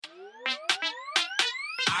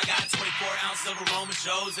ounces of aroma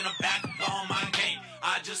shows and I'm back on my game.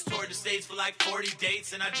 I just toured the States for like 40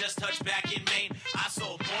 dates and I just touched back in Maine. I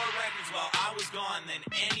sold more records while I was gone than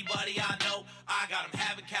anybody I know. I got them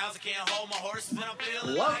having cows, I can't hold my horses and I'm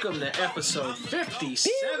feeling Welcome to episode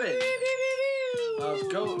 57 of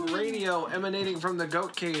Goat Radio, emanating from the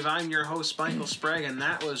Goat Cave. I'm your host, Michael Sprague, and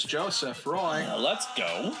that was Joseph Roy. Let's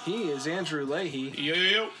go. He is Andrew Leahy.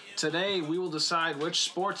 Yo. Today, we will decide which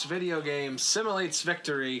sports video game simulates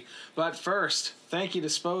victory. But first, thank you to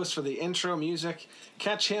Spose for the intro music.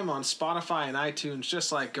 Catch him on Spotify and iTunes,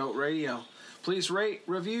 just like Goat Radio. Please rate,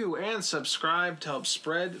 review, and subscribe to help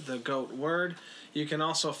spread the Goat word. You can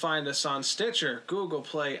also find us on Stitcher, Google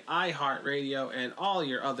Play, iHeartRadio, and all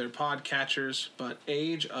your other podcatchers. But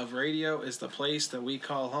Age of Radio is the place that we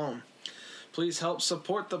call home. Please help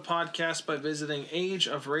support the podcast by visiting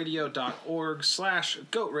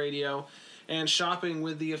ageofradio.org/GoatRadio and shopping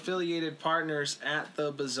with the affiliated partners at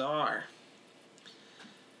The Bazaar.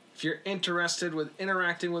 If you're interested with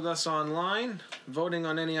interacting with us online, voting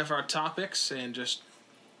on any of our topics, and just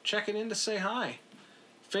checking in to say hi,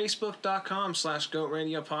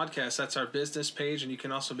 Facebook.com/GoatRadioPodcast. That's our business page, and you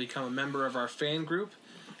can also become a member of our fan group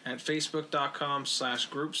at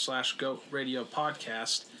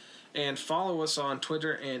Facebook.com/group/GoatRadioPodcast. And follow us on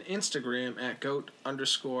Twitter and Instagram at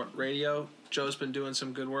GOAT_radio. Joe's been doing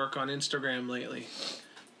some good work on Instagram lately.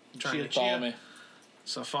 Follow me.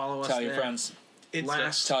 So follow us Tell there. your friends.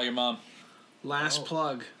 Tell your mom. Last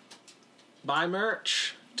plug. Buy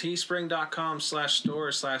merch.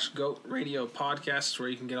 Teespring.com/store/Goat Radio Podcast, where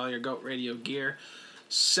you can get all your Goat Radio gear.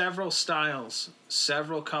 Several styles,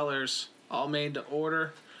 several colors, all made to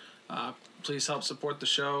order. Please help support the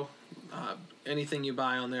show. Anything you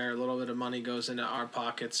buy on there, a little bit of money goes into our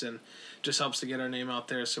pockets and just helps to get our name out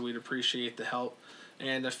there, so we'd appreciate the help.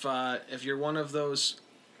 And if you're one of those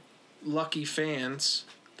lucky fans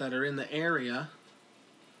that are in the area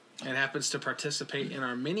and happens to participate in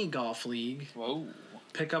our mini golf league, Whoa.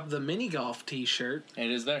 pick up the mini golf t-shirt.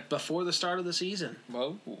 It is there. Before the start of the season.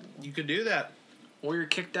 Whoa. You could do that. Or you're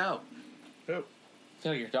kicked out. Oh. I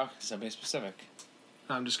feel like you're talking to somebody specific.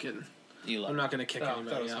 I'm just kidding. Eli. I'm not going to kick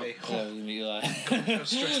anybody out. Me. Eli. I was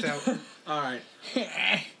stressed out. All right.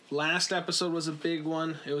 Last episode was a big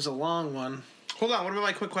one. It was a long one. Hold on, what about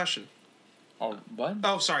my quick question? Oh, what?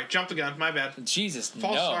 Oh, sorry, jumped the gun. My bad. Jesus,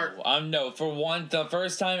 False no. start. No. For the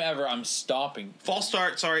first time ever, I'm stopping. False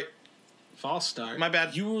start. Sorry, False start. my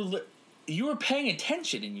bad. You were paying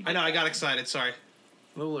attention and you did I know. I that. got excited. Sorry.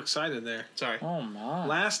 A little excited there. Sorry. Oh, my.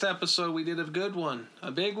 Last episode, we did a good one.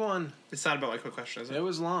 A big one. It's not about my quick question, is it? It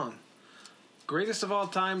was long. Greatest of all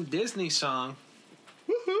time Disney song.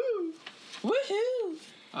 Woohoo! Woohoo!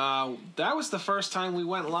 That was the first time we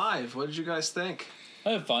went live. What did you guys think?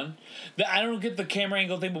 I had fun. I don't get the camera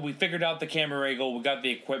angle thing, but we figured out the camera angle. We got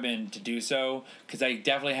the equipment to do so, because I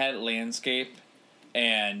definitely had landscape,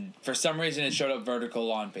 and for some reason it showed up vertical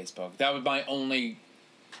on Facebook. That was my only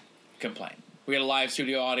complaint. We had a live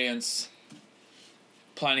studio audience,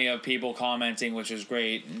 plenty of people commenting, which was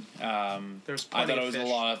great. There's I plenty thought it of was fish. a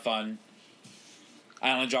lot of fun.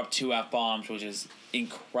 I only dropped 2 F-bombs, which is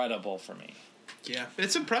incredible for me. Yeah,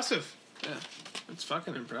 it's impressive. Yeah, it's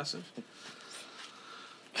fucking impressive.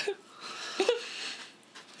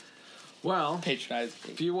 Well, Patronized.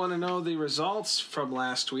 if you want to know the results from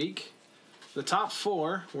last week, the top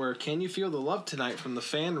 4 were Can You Feel the Love Tonight from the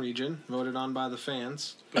fan region, voted on by the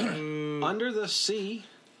fans. Under the Sea,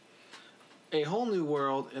 A Whole New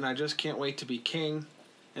World, and I Just Can't Wait to Be King.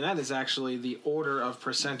 And that is actually the order of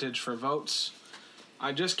percentage for votes.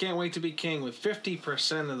 I Just Can't Wait to Be King with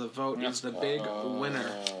 50% of the vote is the big winner.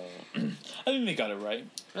 I think they got it right.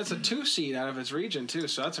 That's a 2 seed out of its region too,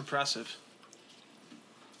 so that's impressive.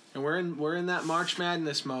 And we're in that March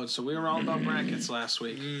Madness mode, so we were all about brackets last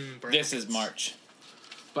week. This is March.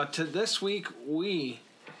 But this week we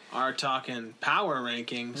are talking power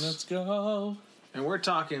rankings. Let's go. And we're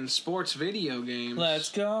talking sports video games.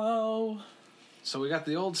 Let's go. So we got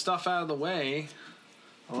the old stuff out of the way.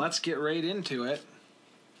 Let's get right into it.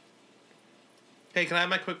 Hey, can I have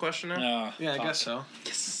my quick question now? Yeah, I guess so.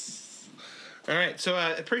 Yes. All right, so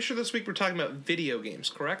I'm pretty sure this week we're talking about video games,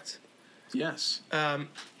 correct? Yes.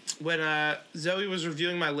 When Zoe was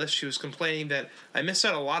reviewing my list, she was complaining that I missed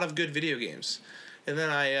out a lot of good video games. And then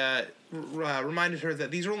I reminded her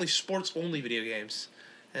that these are only sports-only video games.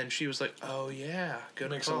 And she was like, oh, yeah,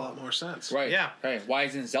 good Makes call. a lot more sense. Right. Yeah. Right. Why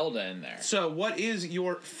isn't Zelda in there? So what is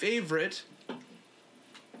your favorite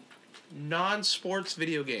non-sports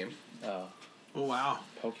video game? Oh, Oh, wow.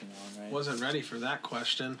 Pokemon, right? Wasn't ready for that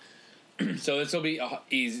question. So this will be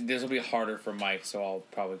easy. This will be harder for Mike. So I'll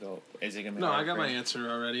probably go. Is it gonna be? No, hard I got for my you? answer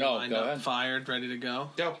already. Oh, lined go up, ahead. fired, ready to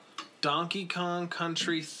go. Go. Donkey Kong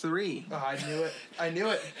Country 3. Oh, I knew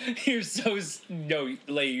it. You're so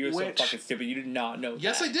you're Which- so fucking stupid. You did not know.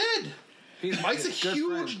 Yes, that. I did. Mike's a good huge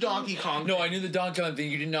friend. Donkey Kong. No, I knew the Donkey Kong thing.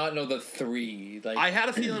 You did not know the 3. Like I had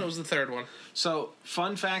a feeling it was the third one. So,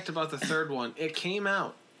 fun fact about the third one, it came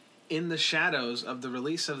out in the shadows of the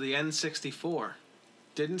release of the N64.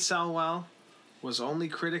 Didn't sell well, was only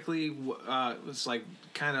critically, was like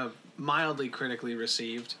kind of mildly critically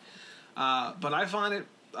received. But I found it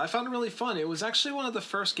really fun. It was actually one of the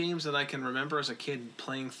first games that I can remember as a kid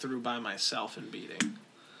playing through by myself and beating.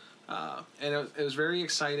 And it was very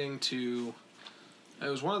exciting to... It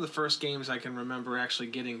was one of the first games I can remember actually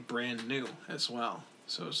getting brand new as well.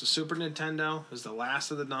 So it was the Super Nintendo. It was the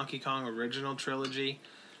last of the Donkey Kong original trilogy.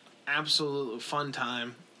 Absolute fun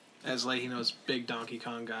time. As Leahy knows, big Donkey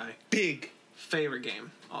Kong guy. Big. Favorite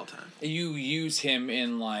game all time. you use him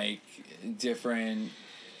in like different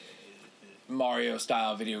Mario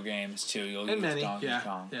style video games too. You'll And use many, Donkey yeah.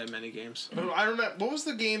 Kong. Yeah, many games. I remember. What was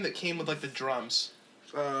the game that came with like the drums?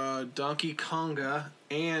 Donkey Konga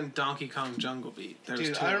and Donkey Kong Jungle Beat. There's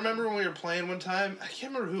Dude, two. I remember when we were playing one time. I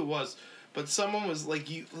can't remember who it was, but someone was like,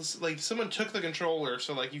 someone took the controller,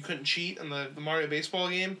 so like you couldn't cheat in the Mario baseball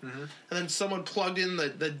game, and then someone plugged in the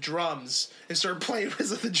drums and started playing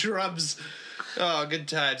with the drums. Oh, good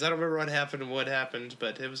times. I don't remember what happened,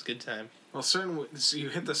 but it was a good time. Well, so you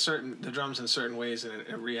hit the drums in certain ways, and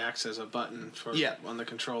it reacts as a button on the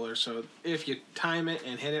controller. So if you time it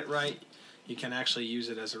and hit it right, you can actually use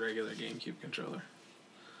it as a regular GameCube controller.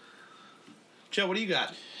 Joe, what do you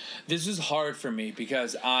got? This is hard for me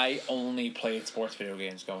because I only played sports video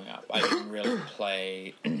games growing up. I didn't really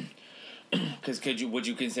play. Because would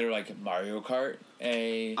you consider like Mario Kart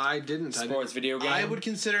a sports video game? I would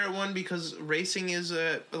consider it one because racing is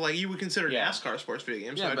like you would consider NASCAR a sports video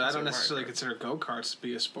game. So Yeah, I'd but I consider don't Mario necessarily Kart. consider go-karts to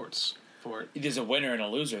be a sports sport. There's a winner and a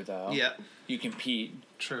loser though. Yeah. You compete,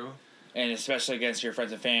 True. and especially against your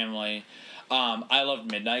friends and family. I love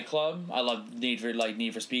Midnight Club. I love Need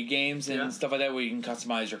for Speed games and stuff like that, where you can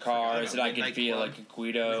customize your cars, and I can Midnight feel Club. like a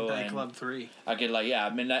Guido. Midnight and Club 3. I could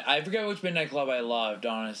Midnight. I forget which Midnight Club I loved.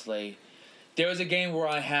 Honestly, there was a game where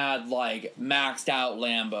I had like maxed out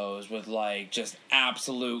Lambos with like just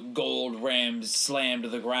absolute gold rims slammed to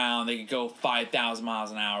the ground. They could go 5,000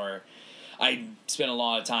 miles an hour. I spent a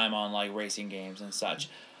lot of time on like racing games and such.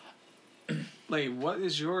 Leigh, what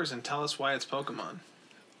is yours, and tell us why it's Pokemon.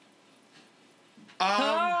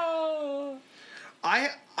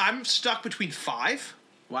 I'm stuck between 5.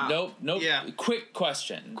 Wow. Nope. Yeah. Quick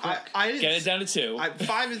question. I didn't Get it down to 2. 5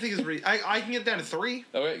 I think is I can get down to 3.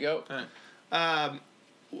 Okay, go. All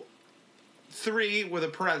right. 3 with a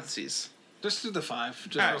parentheses. Just do the 5.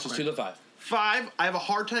 Just All right, real Just quick. do the 5. 5, I have a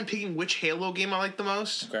hard time picking which Halo game I like the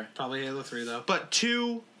most. Okay. Probably Halo 3, though. But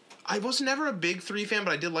 2, I was never a big 3 fan,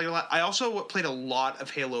 but I did like it a lot. I also played a lot of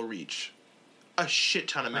Halo Reach. A shit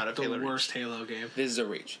ton amount Like of Halo the worst Reach. Halo game. This is a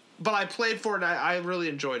reach. But I played Fortnite. I really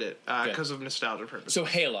enjoyed it because of nostalgia purposes. So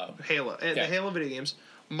Halo. Halo. And the Okay. Halo video games.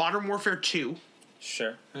 Modern Warfare 2.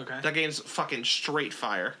 Sure. Okay. That game's fucking straight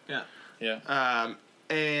fire. Yeah. Yeah.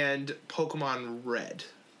 And Pokemon Red.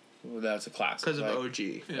 Well, that's a classic. Because of right? OG.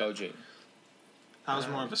 Yeah. OG. I was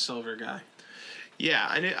more of a silver guy. Yeah,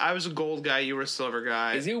 I was a gold guy. You were a silver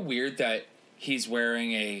guy. Is it weird that he's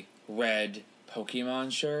wearing a red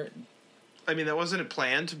Pokemon shirt, I mean, that wasn't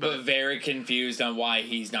planned, but but very confused on why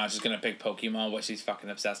he's not just gonna pick Pokemon, which he's fucking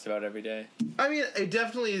obsessed about every day? I mean, it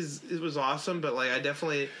definitely is. It was awesome, but like, I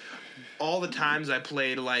definitely all the times I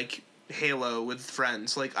played like Halo with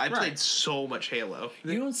friends, like I Right. played so much Halo.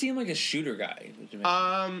 You don't seem like a shooter guy.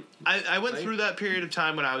 I went Right. through that period of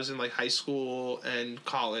time when I was in like high school and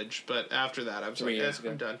college, but after that, I was 3 like, years I'm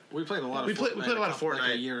ago. done. We played a lot of We Fortnite. played a lot of Fortnite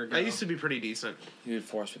Like a year ago. I used to be pretty decent, You would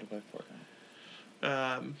force me to play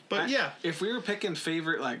Fortnite. but yeah, If we were picking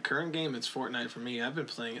favorite, like, current game, it's Fortnite for me. I've been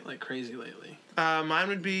playing it like crazy lately. mine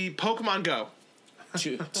would be Pokemon Go.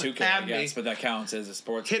 2K, I Add me. guess, but that counts as a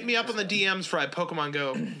sports. Hit me game, up on the so. DMs for Pokemon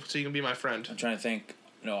Go, so you can be my friend, I'm trying to think.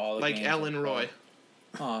 No, all the like games Ellen I've Roy. played.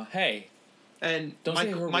 Aw, hey. And Don't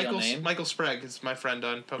say her real name. Michael Sprague is my friend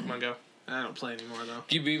on Pokemon Go. I don't play anymore, though.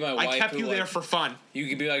 You be my wife. I kept who, you there like, for fun. You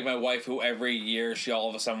could be like my wife, who every year she all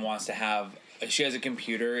of a sudden wants to have. She has a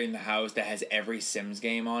computer in the house that has every Sims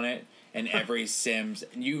game on it, and every Sims,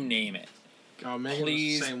 you name it. Oh, Megan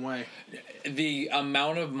Please. was the same way. The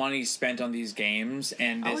amount of money spent on these games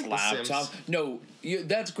and I this like The laptop. Sims. No,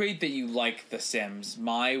 that's great that you like The Sims.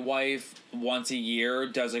 My wife once a year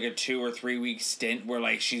does like a 2 or 3 week stint where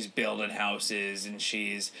like she's building houses and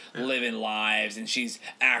she's living lives and she's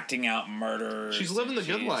acting out murders. She's living the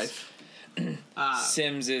good and she's- life.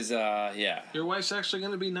 Sims is yeah. Your wife's actually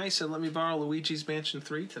going to be nice and let me borrow Luigi's Mansion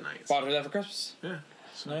 3 tonight. Bought her that for Christmas. Yeah.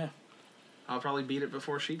 So yeah. I'll probably beat it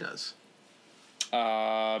before she does.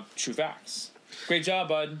 True facts. Great job,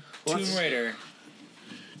 bud. What's- Tomb Raider.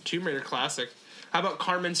 Tomb Raider classic. How about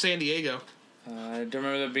Carmen Sandiego? I don't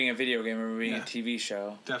remember that being a video game. I remember being Yeah. a TV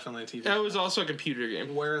show. Definitely TV. That was also a computer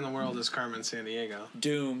game. Where in the world is Carmen Sandiego?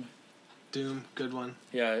 Doom. Doom, good one.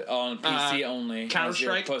 Yeah, on PC only.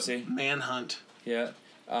 Counter-Strike? Pussy. Manhunt, Yeah.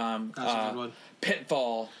 that's a good one.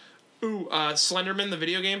 Pitfall. Ooh, Slenderman, the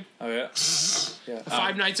video game. Oh yeah. Yeah.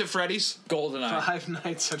 Five Nights at Freddy's. GoldenEye. Five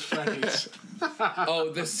Nights at Freddy's.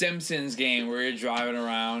 Oh, the Simpsons game where you're driving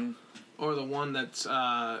around. Or the one that's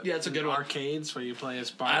it's a good one. arcades where you play as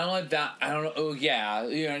Bart. I don't like that. I don't know. Oh yeah,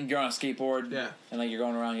 you're on a skateboard. Yeah. And like you're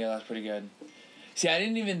going around. Yeah, that's pretty good. See, I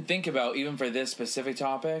didn't even think about even for this specific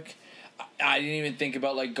topic. I didn't even think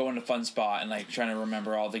about like going to Fun Spot and like trying to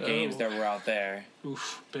remember all the games that were out there.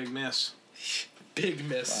 Oof, big miss. Big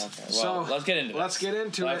miss. Okay, well, So, let's get into let's get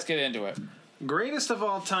into Let's it. get into it. Greatest of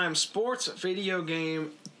all time sports video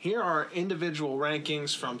game. Here are individual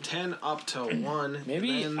rankings from 10 up to 1.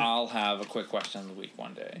 Maybe Then, I'll have a quick question of the week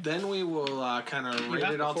one day. then we will kind of rate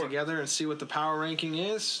have it all before. together and see what the power ranking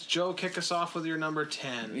is. Joe, kick us off with your number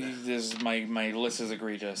 10. This is my list is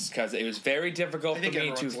egregious because it was very difficult for think me to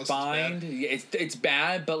everyone's list is find. It's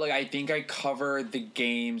bad, but like I think I covered the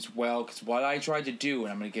games well because what I tried to do,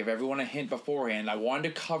 and I'm going to give everyone a hint beforehand. I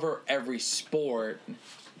wanted to cover every sport.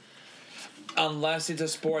 Unless it's a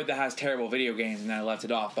sport that has terrible video games, and then I left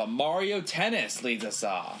it off. But Mario Tennis leads us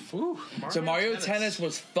off. Ooh, So Mario Tennis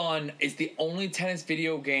was fun. It's the only tennis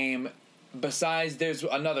video game besides there's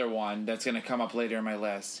another one that's going to come up later in my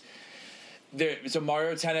list. So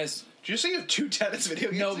Mario Tennis. Did you say you have 2 tennis video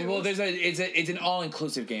games? No, well, it's an all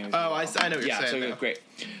inclusive game. as well. I know what you're yeah, saying so now. great.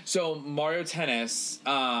 So Mario Tennis,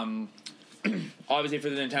 obviously for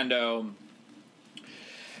the Nintendo.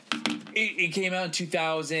 It came out in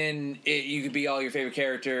 2000. You could be all your favorite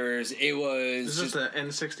characters. It was Is this the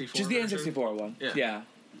N64? just the version? N64 one. Yeah.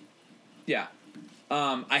 Yeah.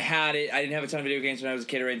 I had it. I didn't have a ton of video games when I was a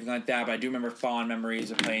kid or anything like that, but I do remember fond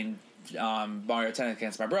memories of playing Mario Tennis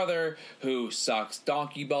against my brother, who sucks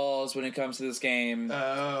donkey balls when it comes to this game.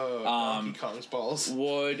 Oh, Donkey Kong's balls.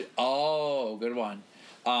 Good one.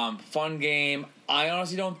 Fun game. I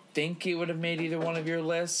honestly don't think it would have made either one of your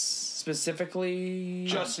lists specifically.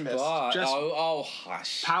 Just missed. But, Just-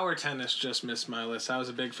 hush. Power Tennis just missed my list. I was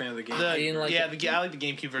a big fan of the game. I didn't like it. I like the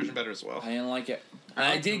GameCube version better as well. I didn't like it. And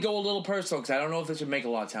I did go a little personal because I don't know if this would make a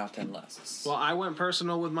lot of top 10 lists. Well, I went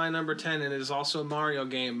personal with my number 10, and it is also a Mario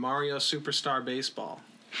game, Mario Superstar Baseball.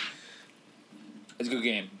 It's a good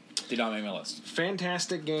game. Did not make my list.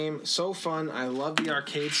 Fantastic game, so fun. I love the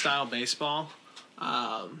arcade style baseball.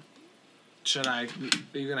 Should I?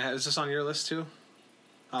 Are you gonna have? Is this on your list too?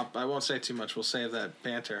 I won't say too much. We'll save that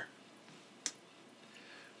banter.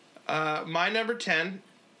 My number 10,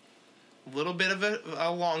 a little bit of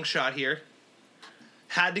a long shot here.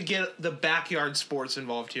 Had to get the backyard sports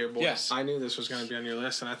involved here, boys. Yes. I knew this was going to be on your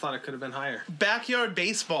list, and I thought it could have been higher. Backyard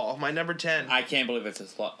baseball, my number 10. I can't believe it's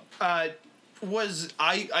this low. I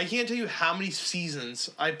can't tell you how many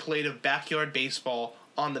seasons I played of backyard baseball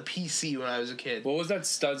on the PC when I was a kid. What was that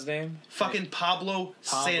stud's name? Fucking Pablo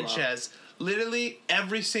Sanchez. Literally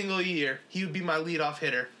every single year, he would be my leadoff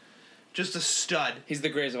hitter. Just a stud. He's the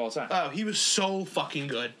greatest of all time. Oh, he was so fucking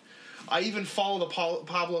good. I even follow the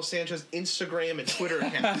Pablo Sanchez Instagram and Twitter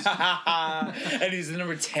accounts. And he's the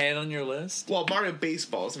number 10 on your list? Well, Mario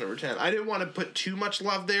Baseball is number 10. I didn't want to put too much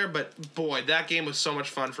love there, but boy, that game was so much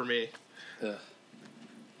fun for me. Ugh.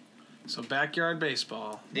 So backyard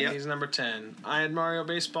baseball. Yep. He's number 10. I had Mario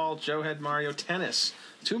Baseball. Joe had Mario Tennis.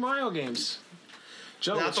 2 Mario games.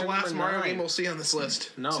 Joe, Not what's the your last number Mario 9? game we'll see on this list.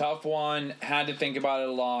 No. Tough one. Had to think about it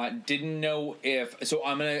a lot. Didn't know if. So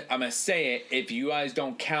I'm gonna say it. If you guys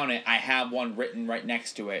don't count it, I have one written right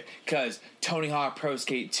next to it. Cause Tony Hawk Pro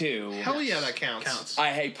Skate 2. Hell yeah, that counts. Counts. I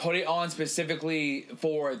had put it on specifically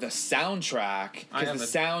for the soundtrack I because have the it.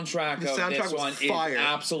 soundtrack The of soundtrack this was one fire. is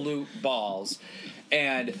absolute balls,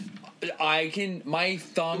 and my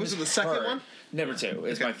thumbs. Was it the second hurt. one? Number 2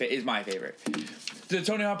 is my favorite. The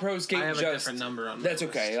Tony Hawk Pro Skate. I have just, a different number on my That's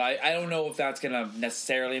list. okay. I don't know if that's gonna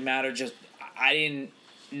necessarily matter. Just I didn't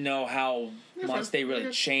know how much they really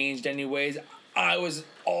changed. Anyways, I was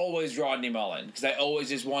always Rodney Mullen because I always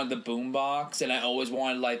just wanted the boombox, and I always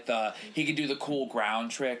wanted like he could do the cool ground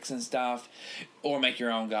tricks and stuff, or make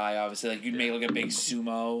your own guy. Obviously, like you'd make like a big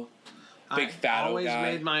sumo. Big fat old always guy.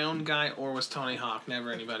 made my own guy or was Tony Hawk,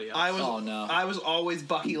 never anybody else. Oh, no. I was always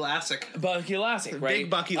Bucky Lassick. Bucky Lassick, right? Big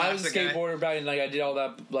Bucky I was a Lassick guy. skateboarder back and I did all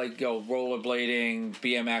that rollerblading,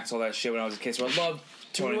 BMX, all that shit when I was a kid. So I loved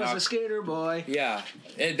He Tony was Hawk. a skater boy. Yeah,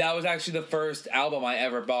 that was actually the first album I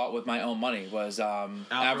ever bought with my own money. Was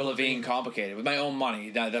Avril Lavigne Lavigne. "Complicated" with my own money.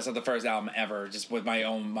 That's not the first album ever. Just with my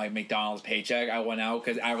own McDonald's paycheck, I went out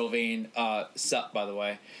because Avril Lavigne sup, by the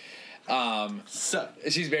way. Sup.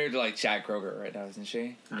 She's married to like Chad Kroger right now, isn't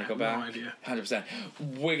she? I have Nickelback? no idea. 100%.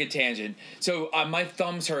 Wicked tangent. So my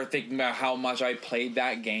thumbs hurt thinking about how much I played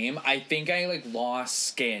that game. I think I like lost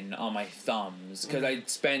skin on my thumbs because I'd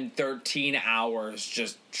spend 13 hours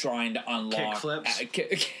just trying to unlock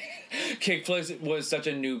Kickflips? Kickflips was such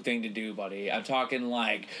a noob thing to do, buddy. I'm talking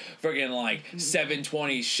like friggin' like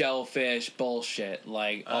 720 shellfish bullshit,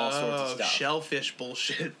 like all sorts of stuff. Shellfish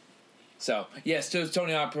bullshit. So, yes, to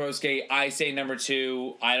Tony Hawk Pro Skate, I say number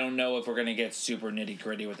 2. I don't know if we're going to get super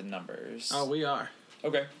nitty-gritty with the numbers. Oh, we are.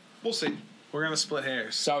 Okay. We'll see. We're going to split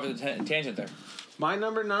hairs. Sorry for the tangent there. My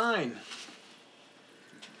number 9.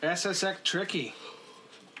 SSX Tricky.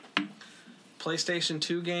 PlayStation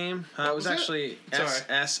 2 game. It was was it? actually Sorry.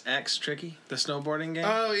 SSX Tricky, the snowboarding game.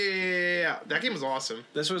 Oh, yeah. That game was awesome.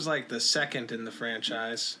 This was like the second in the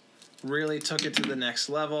franchise. Really took it to the next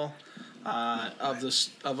level.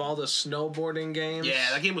 Of all the snowboarding games.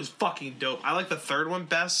 Yeah, that game was fucking dope. I like the third one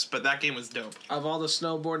best, but that game was dope. Of all the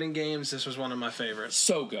snowboarding games, this was one of my favorites.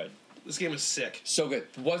 So good. This game was sick. So good.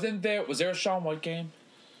 Was there a Shaun White game?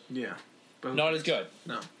 Yeah. But Not as good.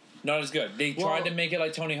 No. Not as good. They tried to make it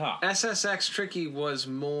like Tony Hawk. SSX Tricky was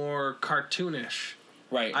more cartoonish.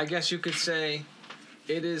 Right. I guess you could say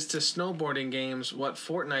it is to snowboarding games what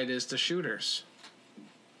Fortnite is to shooters.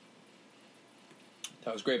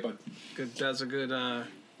 That was great, but That's a good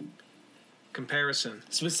comparison.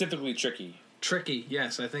 specifically tricky. Tricky,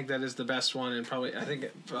 yes, I think that is the best one, and probably I think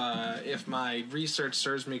if my research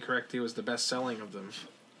serves me correctly, it was the best selling of them.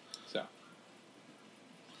 So.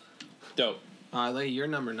 Dope. Lee, you're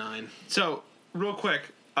number 9. So, real quick,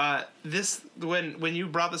 this when you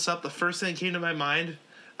brought this up, the first thing that came to my mind,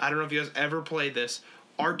 I don't know if you guys ever played this,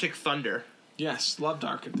 Arctic Thunder. Yes, loved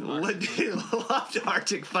Arctic Thunder. Loved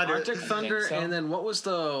Arctic Thunder. Arctic Thunder, so. and then what was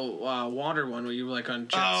the water one where you were like on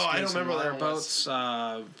jet Oh, I skis don't remember and what water that was.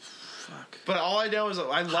 boats? Fuck. But all I know is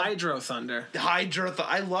I love Hydro Thunder.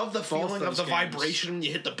 I love the feeling of those the games. vibration when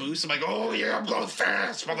you hit the boost. I'm like, oh yeah, I'm going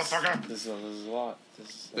fast, motherfucker. This is a lot.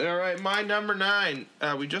 All right, my number 9.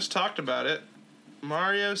 We just talked about it.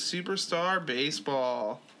 Mario Superstar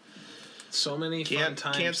Baseball. So many fun Can't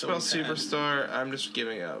times. spell that we've had. Superstar. I'm just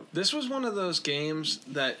giving up. This was one of those games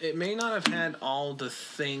that it may not have had all the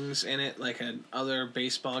things in it like other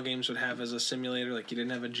baseball games would have as a simulator. Like you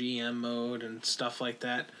didn't have a GM mode and stuff like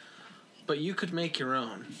that. But you could make your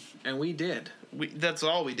own. And we did. That's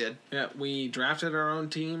all we did. Yeah, we drafted our own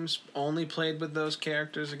teams, only played with those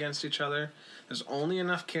characters against each other. There's only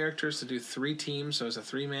enough characters to do 3 teams, so it's a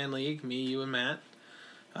 3-man league, me, you, and Matt.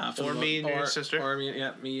 Or me and your sister. Or me,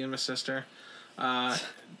 yeah, me and my sister.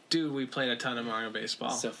 Dude, we played a ton of Mario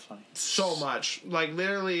Baseball. So funny. So much. Like,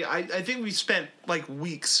 literally, I think we spent, like,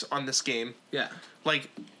 weeks on this game. Yeah, Like,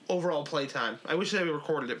 overall playtime. I wish they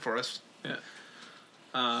recorded it for us. yeah.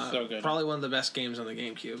 So good. Probably one of the best games on the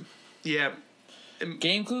GameCube. Yeah.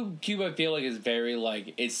 GameCube, I feel like, is very,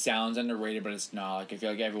 like, it sounds underrated, but it's not. Like, I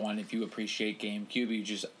feel like everyone, if you appreciate GameCube, you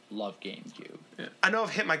just love GameCube. I know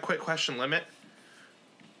I've hit my quick question limit.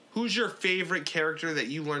 Who's your favorite character that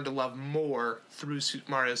you learned to love more through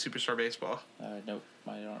Mario Superstar Baseball? Nope,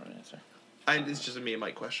 I don't know an answer. It's just a me and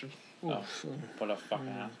Mike question. Oh, what a fucking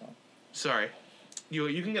asshole. Sorry.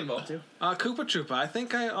 You can get involved too. Koopa Troopa. I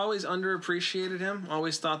think I always underappreciated him.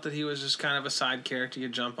 Always thought that he was just kind of a side character.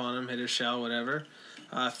 You'd jump on him, hit his shell, whatever.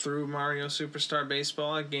 Through Mario Superstar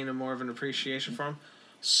Baseball, I gained more of an appreciation for him.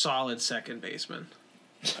 Solid second baseman.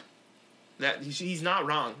 That he's not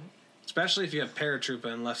wrong. Especially if you have Paratroopa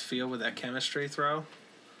in left field with that chemistry throw.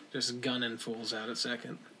 Just gunning fools out at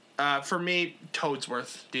second. For me,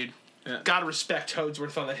 Toadsworth, dude. Yeah. Gotta respect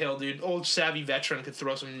Toadsworth on the hill, dude. Old savvy veteran could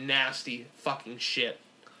throw some nasty fucking shit.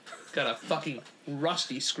 Got a fucking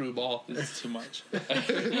rusty screwball. This is too much.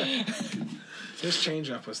 This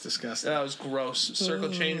changeup was disgusting. That was gross. Circle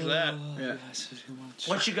change that. Yeah. That's too much.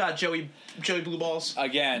 What you got, Joey Blue Balls?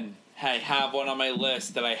 Again, I have one on my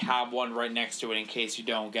list that I have one right next to it in case you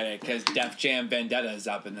don't get it, because Def Jam Vendetta is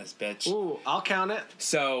up in this bitch. Ooh, I'll count it.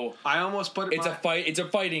 So I almost put it. it's a fight. It's a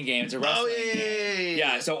fighting game. It's a wrestling game.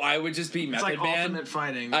 Yeah. So I would just be It's Method like Man. ultimate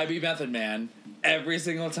fighting. I'd be Method Man every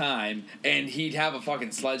single time, and he'd have a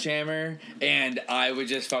fucking sledgehammer, and I would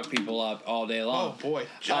just fuck people up all day long. Oh boy,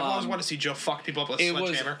 I've always wanted to see Joe fuck people up with a It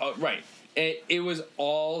was sledgehammer. right. It was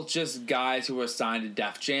all just guys who were signed to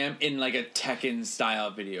Def Jam in like a Tekken style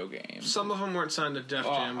video game. Some of them weren't signed to Def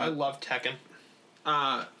Jam. I love Tekken.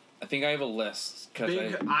 I think I have a list.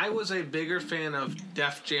 I was a bigger fan of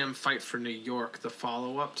Def Jam Fight for New York, the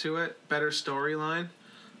follow-up to it. Better storyline,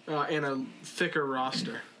 and a thicker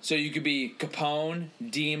roster. So you could be Capone,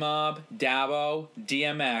 D-Mob, Dabo,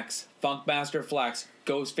 DMX, Funkmaster Flex,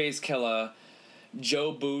 Ghostface Killah,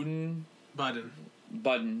 Joe Budden.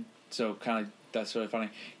 So kind of that's really funny.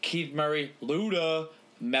 Keith Murray, Luda,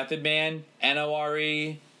 Method Man,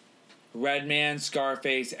 NORE, Redman,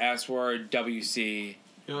 Scarface, S-Word, WC.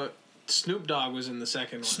 You know what? Snoop Dogg was in the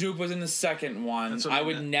second one. Snoop was in the second one. I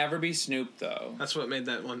would never be Snoop though. That's what made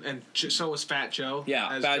that one. And so was Fat Joe.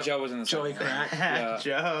 Yeah, Fat Joe was in the Joey second one. Crack. Yeah.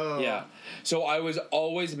 Joe. Yeah. So I was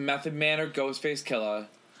always Method Man or Ghostface Killah,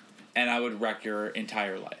 and I would wreck your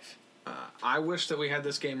entire life. I wish that we had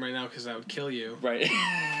this game right now because I would kill you. Right.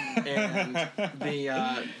 And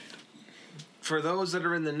the for those that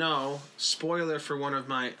are in the know, spoiler for one of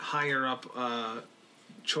my higher up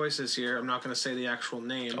choices here. I'm not going to say the actual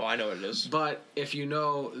name. Oh, I know what it is. But if you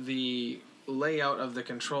know the layout of the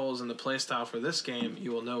controls and the playstyle for this game,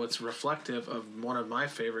 you will know it's reflective of one of my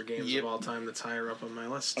favorite games of all time that's higher up on my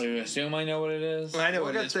list. Oh, you assume I know what it is? I know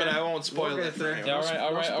what it is, but I won't spoil it. Yeah,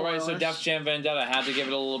 all right. So Def Jam Vendetta had to give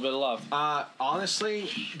it a little bit of love. Honestly,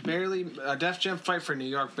 barely. Def Jam Fight for New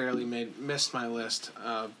York barely missed my list,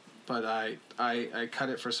 but I cut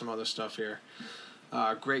it for some other stuff here.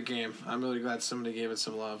 Great game. I'm really glad somebody gave it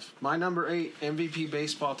some love. My number 8, MVP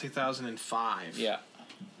Baseball 2005. Yeah.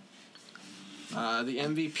 The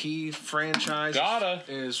MVP franchise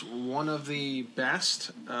is one of the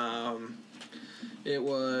best. It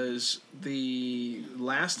was the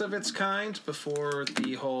last of its kind before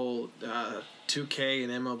the whole 2K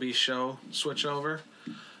and MLB show switch over.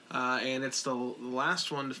 And it's the last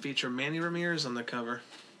one to feature Manny Ramirez on the cover.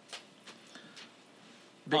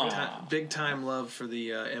 Big time love for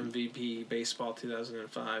the MVP Baseball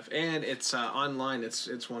 2005. And it's online.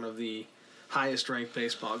 It's one of the highest ranked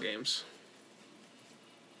baseball games.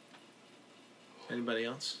 Anybody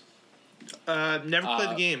else? Never played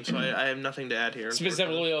the game, so I have nothing to add here.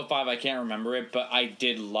 Specifically 05, I can't remember it, but I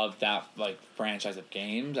did love that franchise of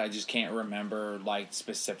games. I just can't remember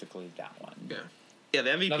specifically that one. Yeah, the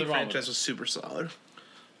MVP franchise was super solid.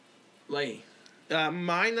 Lay.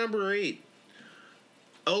 My number 8,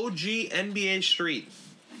 OG NBA Street.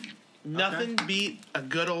 Nothing beat a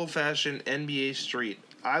good old fashioned NBA Street.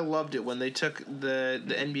 I loved it when they took the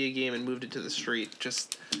NBA game and moved it to the street.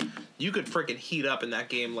 Just, you could freaking heat up in that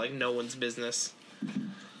game like no one's business.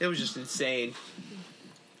 It was just insane.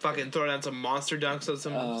 Fucking throw down some monster dunks on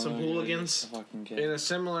some hooligans. In a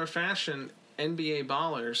similar fashion, NBA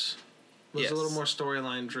Ballers was a little more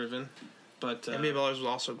storyline driven, but NBA Ballers was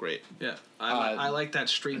also great. Yeah, I like that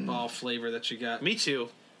street ball flavor that you got. Me too.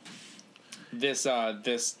 This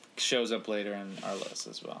shows up later in our list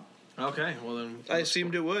as well. Okay, well then. I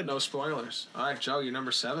assumed it would. No spoilers. All right, Joe, you're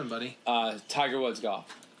number 7, buddy. Tiger Woods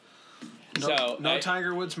golf.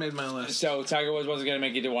 Tiger Woods made my list. So Tiger Woods wasn't going to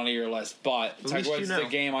make it to one of your lists, but Tiger Woods is a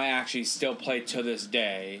game I actually still play to this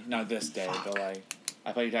day. Not this day, but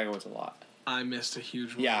I play Tiger Woods a lot. I missed a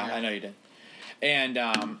huge one. Yeah, I know you did. And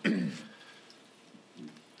I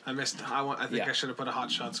missed. I think I should have put a Hot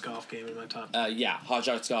Shots golf game in my top. Hot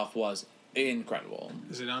Shots golf was incredible.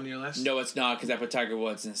 Is it on your list? No, it's not, because I put Tiger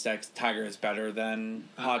Woods instead. Tiger is better than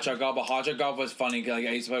Hot Shot Golf, but Hot Shot Golf was funny because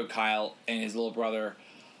I used to play with Kyle and his little brother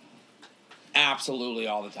absolutely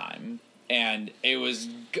all the time, and it was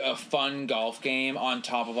a fun golf game on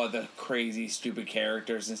top of all the crazy stupid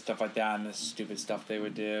characters and stuff like that and the stupid stuff they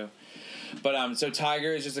would do. But so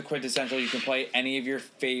Tiger is just a quintessential. You can play any of your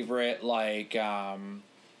favorite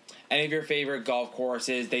golf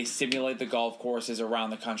courses. They simulate the golf courses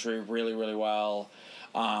around the country really, really well.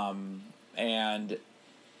 And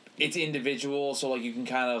it's individual, so you can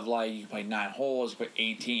kind of you can play 9 holes, you can play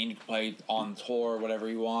 18, you can play on tour, whatever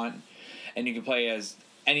you want. And you can play as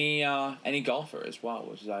any golfer as well,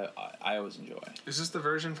 which is I always enjoy. Is this the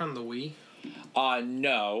version from the Wii?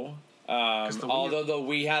 No. Although the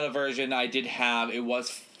Wii had a version I did have, it was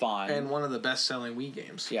fun. And one of the best-selling Wii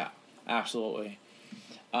games. Yeah, absolutely.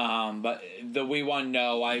 But the Wii one,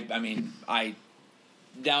 no. I mean,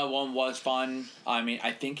 that one was fun. I mean,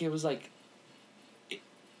 I think it was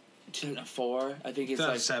 2004. I think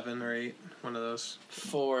it's 7 or 8. One of those.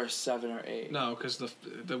 4, 7, or 8. No, because the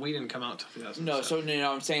Wii didn't come out till 2007. No, so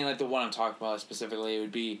I'm saying the one I'm talking about specifically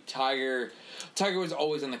would be Tiger. Tiger was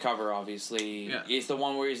always on the cover, obviously. Yeah. It's the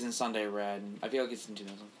one where he's in Sunday Red. I feel like it's in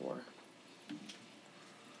 2004.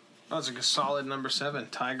 That was a solid number 7,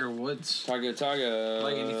 Tiger Woods. Tiger.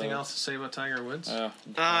 Like, anything else to say about Tiger Woods?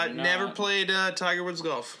 Never played Tiger Woods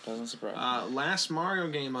golf. Doesn't surprise me. Last Mario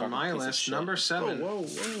game on Fucking my piece of list, shit. number 7. Whoa,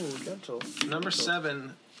 gentle. Number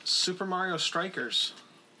 7, Super Mario Strikers.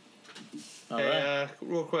 All Hey, right.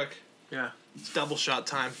 real quick. Yeah. It's double shot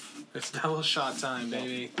time. It's double shot time,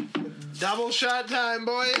 baby. Double shot time,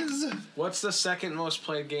 boys! What's the second most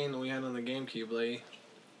played game that we had on the GameCube, Lee?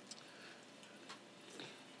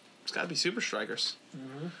 It's gotta be Super Strikers.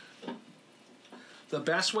 The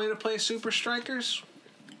best way to play Super Strikers?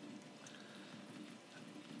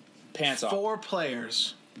 Pants off. 4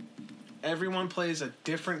 players. Everyone plays a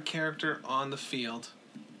different character on the field.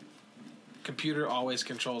 Computer always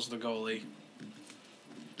controls the goalie.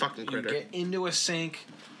 Fucking You critter. get into a sync.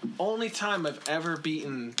 Only time I've ever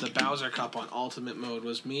beaten the Bowser Cup on Ultimate Mode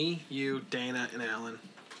was me, you, Dana, and Alan.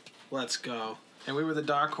 Let's go. And we were the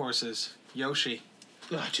dark horses. Yoshi.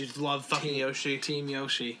 Oh, dude, love fucking Yoshi. Team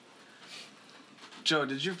Yoshi. Joe,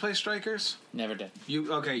 did you play Strikers? Never did.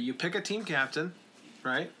 You pick a team captain,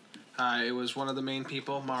 right? It was one of the main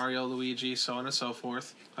people, Mario, Luigi, so on and so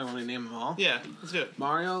forth. I want to name them all. Yeah, let's do it.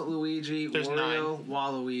 Mario, Luigi, There's Wario,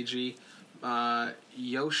 Waluigi,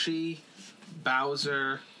 Yoshi,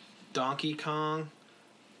 Bowser, Donkey Kong,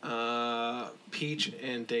 Peach,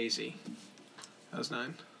 and Daisy. That was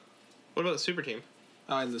 9. What about the Super Team?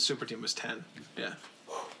 And the Super Team was 10. Yeah.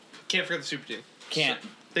 Can't forget the Super Team. Can't.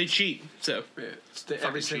 They cheat, so.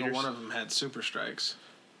 Every single cheaters. one of them had Super Strikes.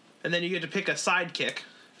 And then you get to pick a sidekick,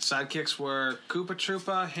 Sidekicks were Koopa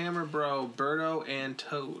Troopa, Hammer Bro, Birdo, and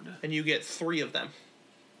Toad. and you get 3 of them.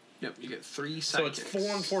 Yep, you get 3 sidekicks. So it's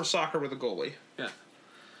 4-on-4 soccer with a goalie. Yeah.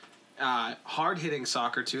 Hard hitting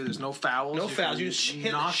soccer too. There's no fouls. No fouls, you just hit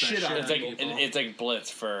the knock shit out of It's of like people. it's like Blitz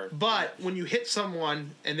for. But when you hit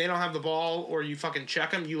someone and they don't have the ball, or you fucking check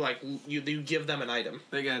them, you give them an item.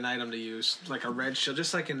 They get an item to use, like a red shell,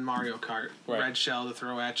 just like in Mario Kart. Right. Red shell to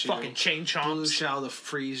throw at you. Fucking chain Blue chomps. shell to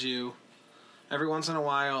freeze you. Every once in a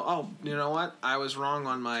while. Oh, you know what? I was wrong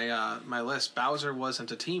on my my list. Bowser wasn't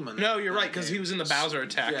a team on No, you're that right, because game. he was in the Bowser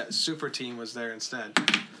attack. Yeah, Super Team was there instead.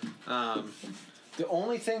 The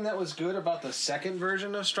only thing that was good about the second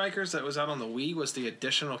version of Strikers that was out on the Wii was the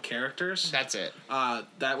additional characters. That's it.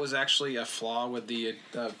 That was actually a flaw with the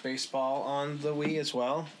baseball on the Wii as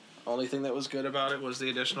well. Only thing that was good about it was the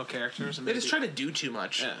additional characters. And They just try to do too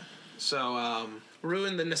much. Yeah. So,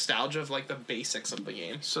 Ruin the nostalgia of, like, the basics of the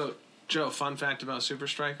game. so Joe, fun fact about Super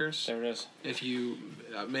Strikers. There it is. If you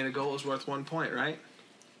made a goal, it was worth 1 point, right?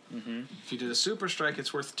 Mm-hmm. If you did a Super Strike,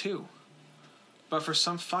 it's worth 2. But for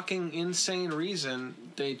some fucking insane reason,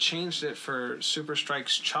 they changed it for Super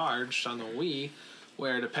Strikes Charged on the Wii,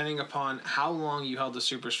 where depending upon how long you held the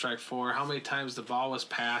Super Strike for, how many times the ball was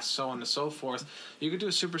passed, so on and so forth, you could do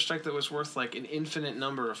a Super Strike that was worth like an infinite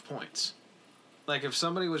number of points. Like if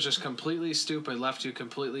somebody was just completely stupid, left you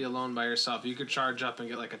completely alone by yourself, you could charge up and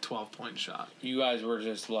get like a 12-point shot. You guys were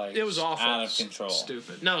just like It was awful. out of control.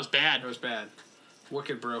 Stupid. No, it was bad. It was bad.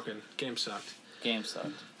 Wicked broken. Game sucked. Game sucked.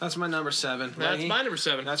 That's my number 7. That's Lenny, my number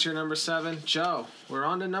 7. That's your number 7. Joe, we're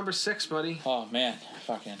on to number 6, buddy. Oh man,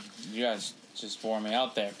 fucking you guys just wore me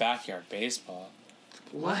out there. Backyard baseball.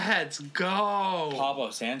 Let's go. Pablo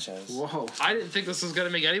Sanchez Whoa. I didn't think this was going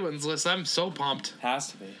to make anyone's list. I'm so pumped. has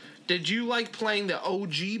to be. Did you like playing the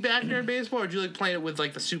OG Backyard Baseball, or did you like playing it with,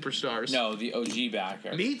 like, the Superstars? No, the OG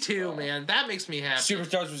backyard. Me too, baseball. man. That makes me happy.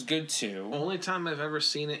 Superstars was good too. Only time I've ever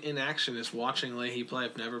seen it in action is watching Leahy play.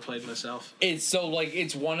 I've never played myself. It's so like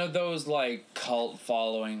it's one of those like cult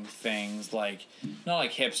following things, like not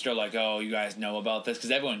like hipster, like oh you guys know about this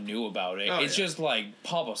because everyone knew about it. Oh, It's yeah. just like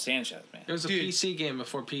Pablo Sanchez, man. It was a Dude. PC game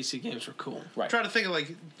before PC games were cool. Right. I'm trying to think of,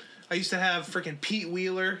 like, I used to have freaking Pete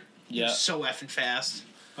Wheeler. He was Yeah. so effing fast.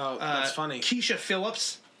 Oh, that's funny. Keisha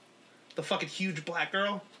Phillips, the fucking huge black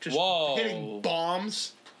girl, just Whoa. hitting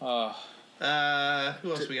bombs. Who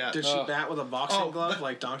else we got? Did she bat with a boxing Oh, glove the-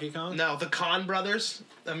 like Donkey Kong? No, the Khan brothers,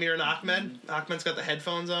 Amir and Ahmed. Ahmed's got the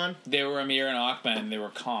headphones on. They were Amir and Ahmed, and they were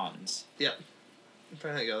cons. Yep. I'm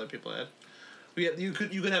trying to think of other people I had. You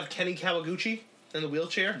could have Kenny Kawaguchi in the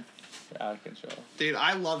wheelchair. Out of control. Dude,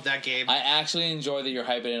 I love that game. I actually enjoy that you're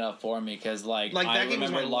hyping it up for me because like Like, I that game was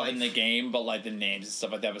remember my loving life. the game, but like the names and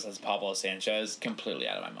stuff like that besides Pablo Sanchez, completely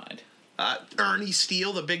out of my mind. Ernie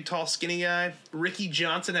Steele, the big, tall, skinny guy. Ricky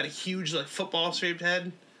Johnson had a huge, like, football-shaped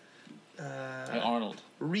head. Like Arnold.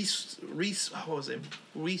 Reese, what was it?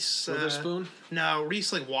 Reese. Witherspoon? No,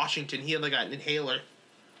 Reese, like, Washington. He had, like, an inhaler.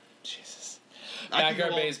 Jesus. I could Backyard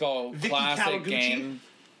go baseball, Vicky classic Kawaguchi. game.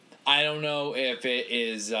 I don't know if it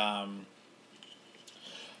is.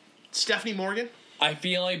 Stephanie Morgan. I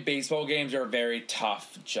feel like baseball games are a very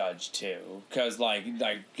tough judge too, because like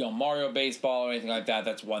Mario baseball or anything like that,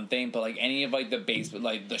 that's one thing. But like any of like the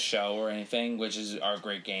like the show or anything, which are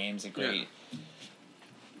great games and great. Yeah.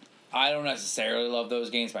 I don't necessarily love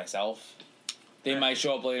those games myself. They might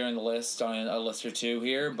show up later in the list on a list or two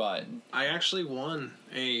here, but I actually won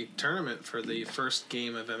a tournament for the first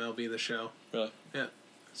game of MLB The Show. Really? Yeah,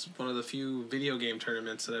 it's one of the few video game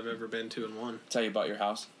tournaments that I've ever been to and won. Tell you about your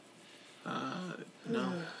house.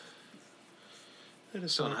 No.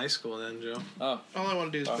 Still in high school then, Joe. Oh. All I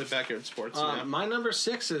want to do is play backyard sports. My number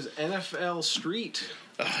 6 is NFL Street.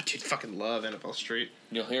 Oh, dude, fucking love NFL Street.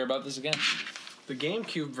 You'll hear about this again. The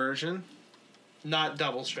GameCube version. Not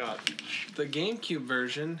double shot. The GameCube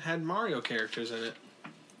version had Mario characters in it.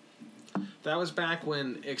 That was back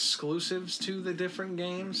when exclusives to the different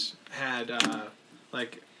games had,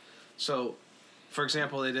 so... For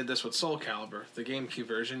example, they did this with Soul Calibur. The GameCube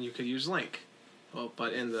version, you could use Link. Well,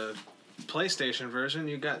 but in the PlayStation version,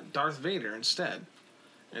 you got Darth Vader instead.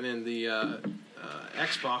 And in the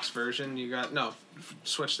Xbox version,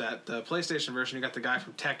 switch that. The PlayStation version, you got the guy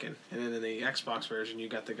from Tekken, and then in the Xbox version, you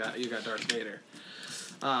got Darth Vader.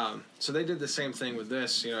 So they did the same thing with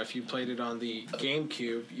this. You know, if you played it on the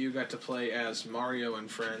GameCube, you got to play as Mario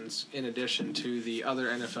and friends, in addition to the other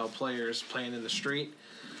NFL players playing in the street.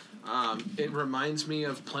 It reminds me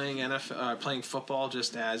of playing playing football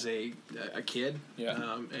just as a kid.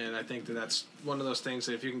 Yeah. And I think that's one of those things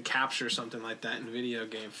that if you can capture something like that in video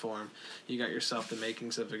game form, you got yourself the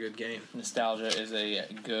makings of a good game. Nostalgia is a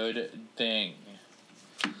good thing.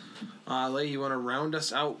 Lee, you want to round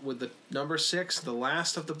us out with the number 6, the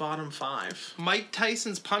last of the bottom 5. Mike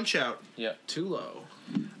Tyson's Punch-Out. Yep. Too low.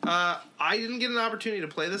 I didn't get an opportunity to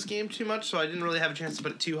play this game too much, so I didn't really have a chance to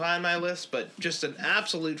put it too high on my list, but just an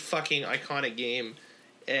absolute fucking iconic game,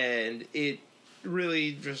 and it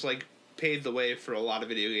really just, like, paved the way for a lot of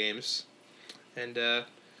video games. And,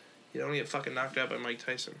 you don't get fucking knocked out by Mike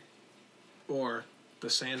Tyson. Or the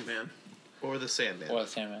Sandman. Or the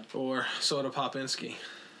Sandman. Or Soda Popinski.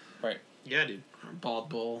 Right. Yeah, dude. Or Bald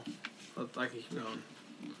Bull. I can keep going.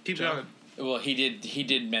 Keep going. Well, he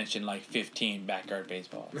did mention like 15 backyard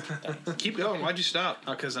baseball. Keep going. Why'd you stop?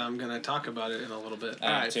 Because I'm going to talk about it in a little bit. All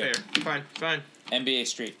right, fair. Fine. NBA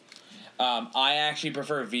Street. I actually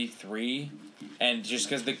prefer V3, and just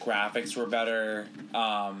because the graphics were better,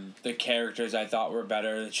 the characters I thought were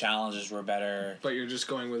better, the challenges were better. But you're just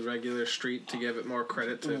going with regular Street to give it more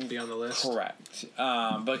credit to be on the list? Correct.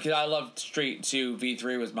 But because I loved Street too,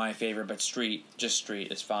 V3 was my favorite, but Street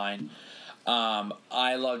is fine.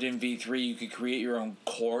 I loved in V3 you could create your own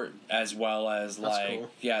court as well as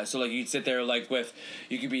cool. Yeah, so like you'd sit there like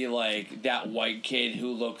you could be like that white kid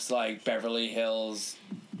who looks like Beverly Hills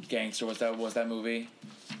Gangster. What's that movie?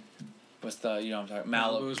 What's the what I'm talking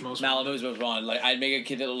Malibu's Most Wanted. Like I'd make a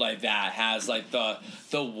kid that looked like that, has like the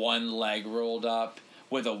one leg rolled up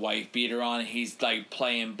with a wife beater on. He's like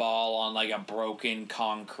playing ball on like a broken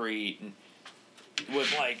concrete and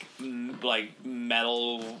with like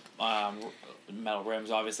metal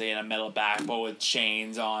rims obviously and a metal backbone with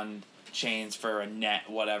chains for a net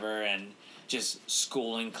whatever, and just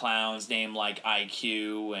schooling clowns named like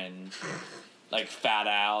IQ and like Fat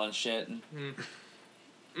Al and shit.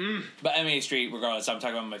 But NBA Street, regardless, I'm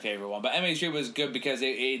talking about my favorite one. But NBA Street was good because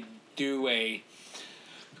it do a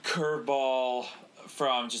curveball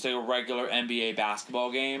from just like a regular NBA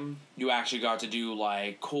basketball game. You actually got to do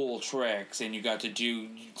like cool tricks, and you got to do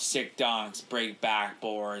sick dunks, break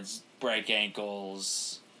backboards, break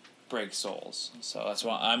ankles, break souls. So that's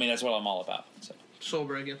what I'm all about. So. Soul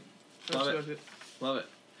breaking. Love it.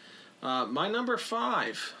 My number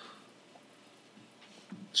 5.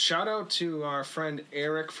 Shout out to our friend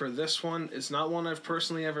Eric for this one. It's not one I've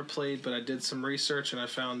personally ever played, but I did some research and I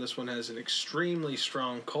found this one has an extremely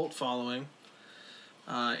strong cult following.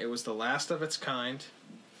 It was the last of its kind.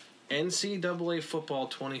 NCAA Football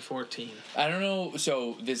 2014. I don't know,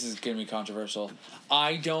 so this is going to be controversial.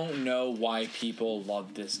 I don't know why people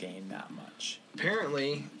love this game that much.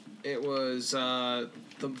 Apparently, it was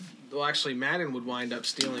actually Madden would wind up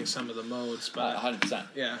stealing some of the modes, but 100%.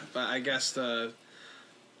 Yeah, but I guess the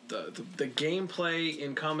gameplay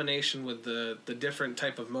in combination with the different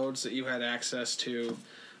type of modes that you had access to,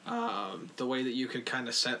 the way that you could kind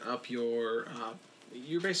of set up your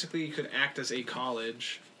you could act as a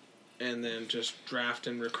college and then just draft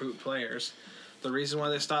and recruit players. The reason why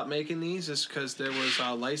they stopped making these is because there was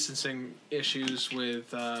licensing issues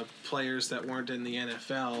with players that weren't in the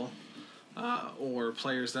NFL or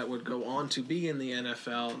players that would go on to be in the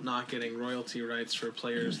NFL not getting royalty rights for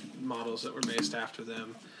players models that were based after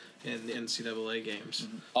them in the NCAA games.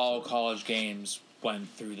 All college games went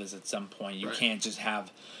through this at some point. You Right. can't just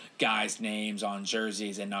have guys' names on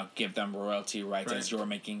jerseys and not give them royalty rights Right. as you're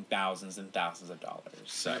making thousands and thousands of dollars.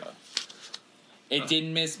 So Right. it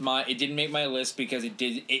didn't make my list because it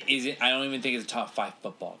isn't. I don't even think it's a top 5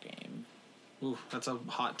 football game. Ooh, that's a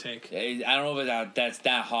hot take. I don't know if that's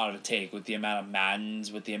that hot of a take with the amount of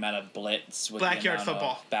Maddens, with the amount of Blitz, with Backyard the amount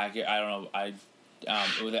football. Of backyard. I don't know.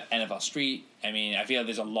 With the NFL Street. I mean, I feel like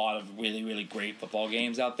there's a lot of really, really great football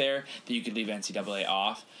games out there that you could leave NCAA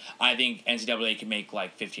off. I think NCAA can make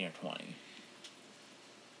like 15 or 20.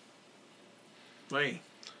 Wait.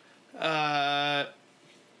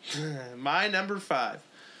 My number 5.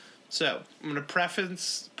 So I'm gonna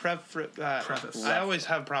preface. Preface. I always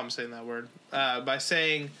have a problem saying that word. By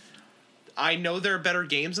saying, I know there are better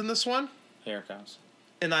games in this one, Here it comes.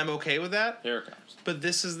 and I'm okay with that. Here it comes. But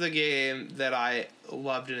this is the game that I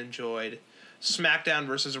loved and enjoyed. SmackDown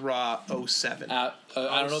versus Raw 07. I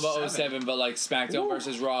don't know about 07, 07, but like SmackDown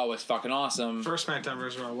versus Raw was fucking awesome. First SmackDown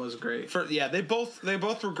vs. Raw was great. They both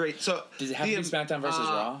were great. So Does it have to be SmackDown versus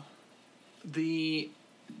Raw?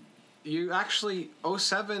 You actually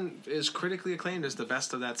 07 is critically acclaimed as the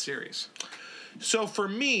best of that series. So for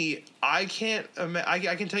me, I can't.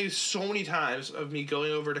 I can tell you so many times of me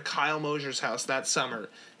going over to Kyle Mosier's house that summer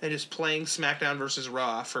and just playing SmackDown versus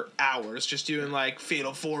Raw for hours, just doing like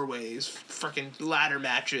Fatal 4-Ways, freaking ladder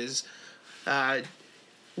matches,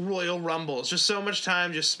 Royal Rumbles. Just so much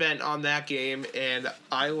time just spent on that game, and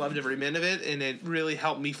I loved every minute of it. And it really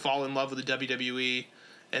helped me fall in love with the WWE.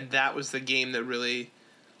 And that was the game that really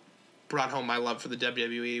brought home my love for the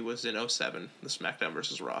WWE. Was in 07, the SmackDown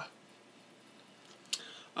versus Raw.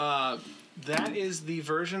 That is the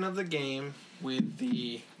version of the game with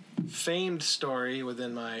the famed story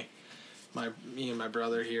within me and my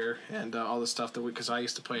brother here, and all the stuff that because I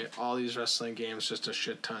used to play all these wrestling games just a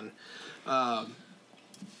shit ton.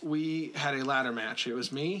 We had a ladder match. It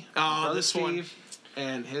was me, my brother this Steve,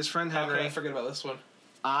 and his friend How Henry. could I forget about this one?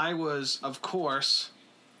 I was, of course,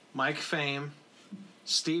 Mike Fame,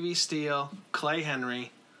 Stevie Steele, Clay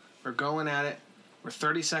Henry. We're going at it. We're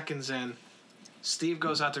 30 seconds in. Steve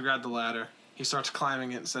goes out to grab the ladder. He starts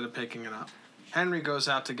climbing it instead of picking it up. Henry goes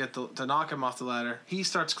out to knock him off the ladder. He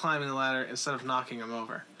starts climbing the ladder instead of knocking him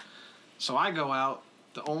over. So I go out.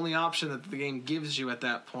 The only option that the game gives you at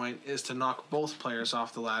that point is to knock both players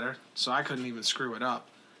off the ladder. So I couldn't even screw it up.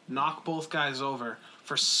 Knock both guys over.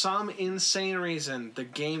 For some insane reason, the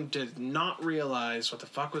game did not realize what the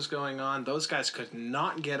fuck was going on. Those guys could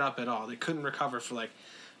not get up at all. They couldn't recover for like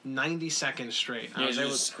 90 seconds straight. Yeah,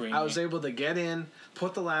 I was able to get in,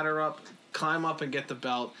 put the ladder up, climb up, and get the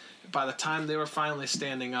belt. By the time they were finally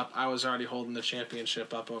standing up, I was already holding the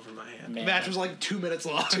championship up over my head. Man. Match was like 2 minutes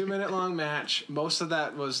long. 2-minute long match. Most of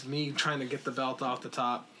that was me trying to get the belt off the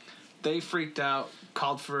top. They freaked out,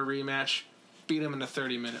 called for a rematch, beat him in a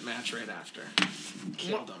 30-minute match right after.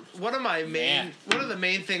 Killed him. One of the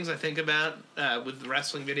main things I think about with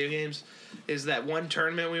wrestling video games is that one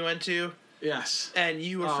tournament we went to, Yes. and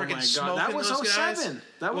you were Oh my freaking God. smoking That was those guys. 07.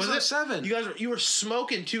 That was it? 07. You were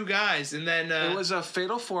smoking 2 guys, and then It was a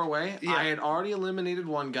fatal 4-way. Yeah. I had already eliminated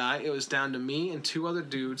one guy. It was down to me and 2 other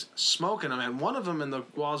dudes smoking him. I had one of them in the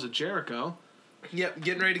walls of Jericho.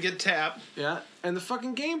 getting ready to get tapped. Yeah. And the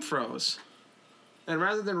fucking game froze. And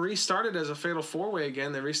rather than restart it as a fatal 4-way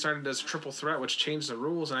again, they restarted it as a triple threat, which changed the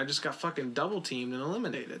rules, and I just got fucking double teamed and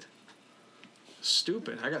eliminated.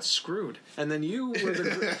 Stupid. I got screwed. And then you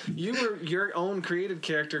were your own created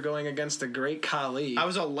character going against a great Khali I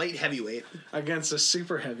was a light heavyweight. against a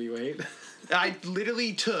super heavyweight. I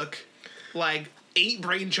literally took like 8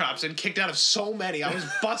 brain chops and kicked out of so many. I was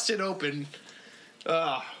busted open.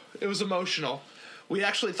 It was emotional. We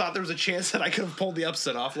actually thought there was a chance that I could have pulled the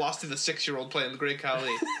upset off. Lost to the 6-year-old playing the Great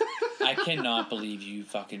Khali. I cannot believe you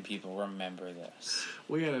fucking people remember this.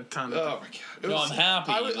 We had a ton Oh of my god! No, I'm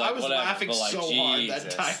happy. I was whatever, laughing but, like, so hard that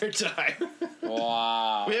Jesus. entire time.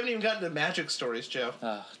 Wow. We haven't even gotten to Magic stories, Joe.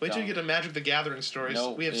 Wait till you get to Magic the Gathering stories.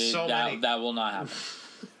 Nope, We have so that, many. That will not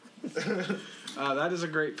happen. that is a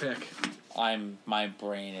great pick. My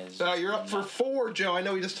brain is. You're up for 4, Joe. I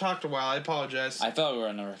know we just talked a while. I apologize. I thought we were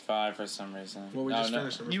on number 5 for some reason. Well, we just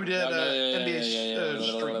finished number You 5. did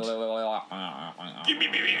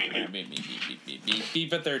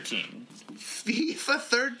FIFA 13. FIFA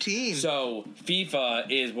 13. So FIFA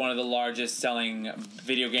is one of the largest selling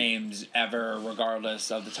video games ever, regardless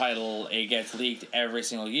of the title. It gets leaked every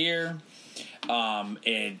single year.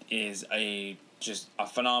 It is just a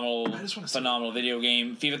phenomenal video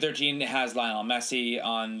game. FIFA 13 has Lionel Messi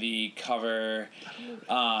on the cover.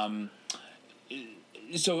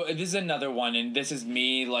 So this is another one, and this is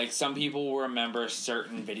me. Like, some people will remember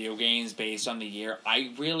certain video games based on the year.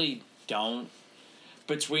 I really don't.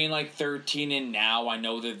 between like 13 and now, I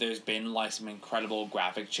know that there's been like some incredible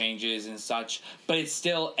graphic changes and such, but it's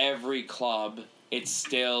still every club. It's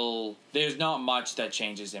still, there's not much that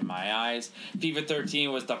changes in my eyes. FIFA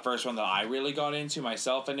 13 was the first one that I really got into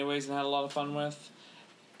myself anyways and had a lot of fun with.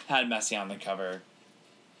 Had Messi on the cover.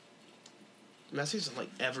 Messi's on like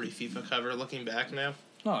every FIFA cover looking back now.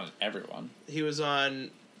 Not everyone. He was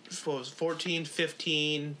on, what was it, 14,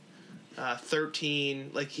 15,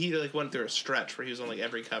 13. Like, he like went through a stretch where he was on like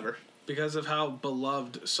every cover. Because of how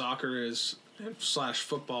beloved soccer is /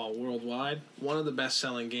 football worldwide, one of the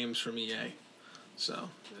best-selling games from EA. So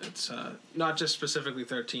it's not just specifically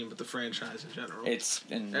 13, but the franchise in general. It's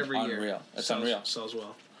every unreal. year. It's sells, unreal. Sells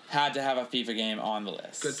well. Had to have a FIFA game on the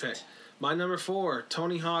list. Good pick. My number 4,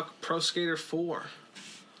 Tony Hawk Pro Skater 4.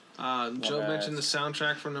 Joe mentioned the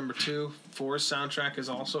soundtrack for number 2. 4's soundtrack is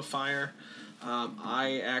also fire.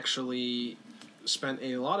 I actually spent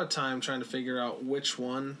a lot of time trying to figure out which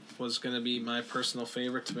one was going to be my personal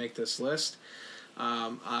favorite to make this list.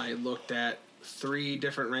 I looked at 3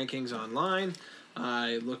 different rankings online.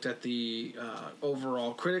 I looked at the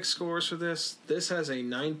overall critic scores for this. This has a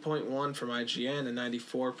 9.1 from IGN and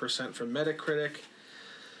 94% from Metacritic.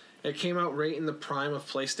 It came out right in the prime of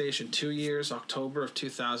PlayStation 2 years, October of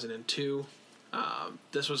 2002.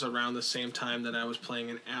 This was around the same time that I was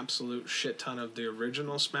playing an absolute shit ton of the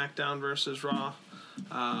original SmackDown vs. Raw.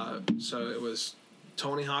 So it was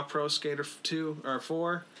Tony Hawk Pro Skater 2 or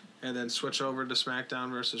 4, and then switch over to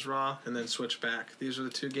SmackDown vs. Raw, and then switch back. These are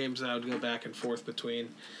the 2 games that I would go back and forth between.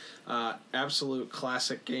 Absolute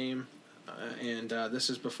classic game, and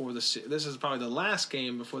this is before this is probably the last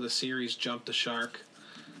game before the series jumped the shark,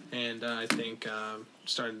 and I think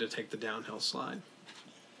started to take the downhill slide.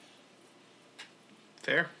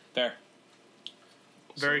 Fair.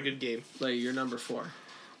 Very good game. Like your number 4.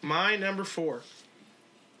 My number 4.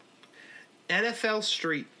 NFL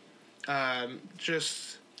Street.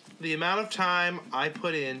 Just the amount of time I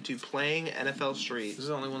put into playing NFL Street This is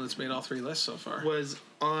the only one that's made all 3 lists so far. was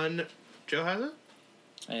on... Joe has it?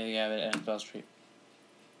 I think I have it at NFL Street.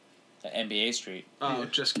 NBA Street. Oh,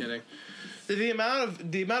 just kidding. The amount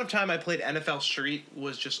of time I played NFL Street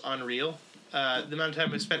was just unreal. The amount of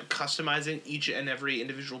time I spent customizing each and every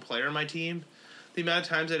individual player on my team. The amount of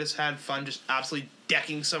times I just had fun just absolutely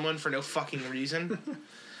decking someone for no fucking reason.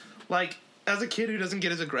 Like, as a kid who doesn't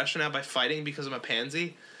get his aggression out by fighting because I'm a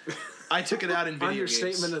pansy, I took it out in video games.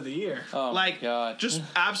 Understatement of the year. Oh Like, my God. just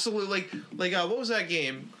absolutely, what was that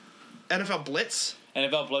game? NFL Blitz?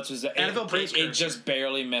 NFL Blitz was... NFL Blitz. It just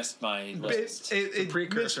barely missed my list. It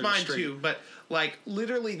precursor missed to mine Street. too, but like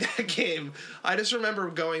literally that game, I just remember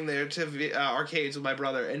going there to arcades with my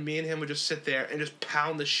brother, and me and him would just sit there and just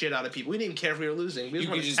pound the shit out of people. We didn't even care if we were losing. We You just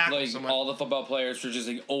could wanted to just, tackle like, someone. all the football players were just,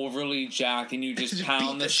 like, overly jacked, and you just Just pound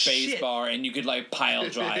beat the the space shit. bar, and you could, like, pile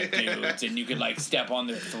drive dudes, and you could, like, step on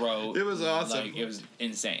their throat. It was awesome. Like, it was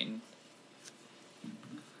insane.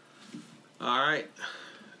 All right.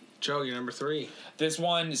 Joe, you're number 3. This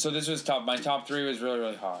one, so this was tough. My top 3 was really,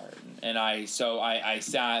 really hard. And I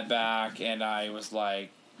sat back, and I was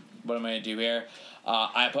like, what am I going to do here?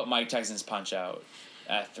 I put Mike Tyson's Punch-Out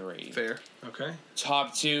at 3. Fair. Okay.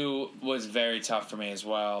 Top 2 was very tough for me as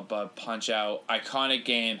well, but Punch-Out, iconic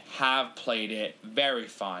game, have played it, very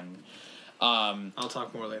fun. I'll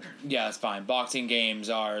talk more later. Yeah, that's fine. Boxing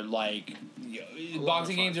games are like...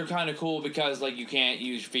 Boxing games are kind of cool because, like, you can't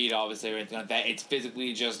use your feet, obviously, or anything like that. It's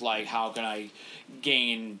physically just, like, how can I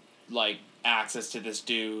gain, like, access to this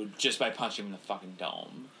dude just by punching him in the fucking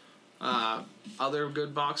dome? Other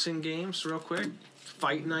good boxing games, real quick.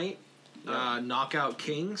 Fight Night. Yeah. Knockout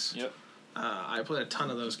Kings. Yep. I played a ton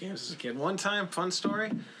of those games as a kid. One time, fun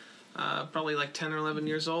story, probably like 10 or 11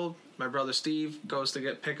 years old, my brother Steve goes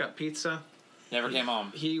to pick up pizza. Never came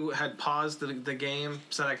home. He had paused the game,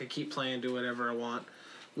 said I could keep playing, do whatever I want.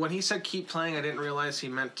 When he said keep playing, I didn't realize he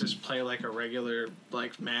meant just play like a regular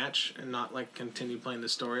like match and not like continue playing the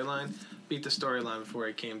storyline. Beat the storyline before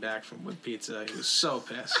he came back with pizza. He was so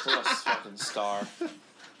pissed. What a fucking star.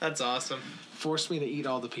 That's awesome. Forced me to eat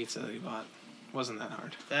all the pizza that he bought. Wasn't that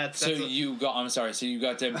hard. That's You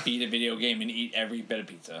got to beat a video game and eat every bit of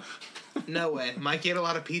pizza. no way. Mike ate a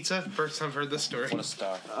lot of pizza. First time I've heard this story. What a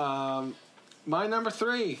star. My number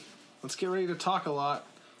 3. Let's get ready to talk a lot.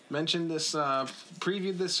 Mentioned this,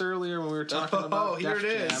 previewed this earlier when we were talking about here Def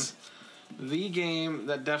it Jam. is. The game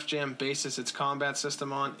that Def Jam bases its combat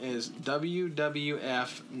system on is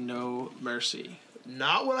WWF No Mercy.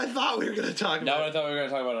 Not what I thought we were going to talk Not what about. I thought we were going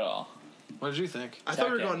to talk about at all. What did you think? I thought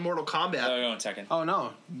we were Tekken. going Mortal Kombat. Oh, going second. Oh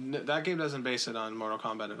no, that game doesn't base it on Mortal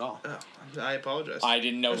Kombat at all. Oh, I apologize. I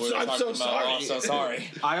didn't know what we were I'm talking so about. sorry. I'm so sorry.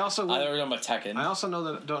 I also I thought we were talking about Tekken. I also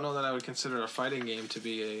don't know that I would consider a fighting game to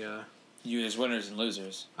be a. There's winners and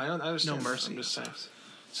losers. I don't understand. No Mercy. I'm just saying.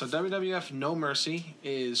 So WWF No Mercy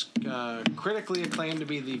is critically acclaimed to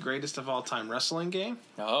be the greatest of all time wrestling game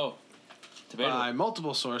Oh. Debatable. by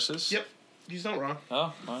multiple sources. Yep, he's not wrong.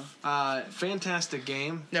 Oh, well. Fantastic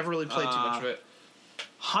game. Never really played too much of it.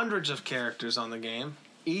 Hundreds of characters on the game.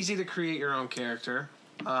 Easy to create your own character.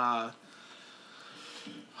 My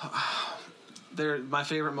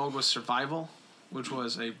favorite mode was Survival, which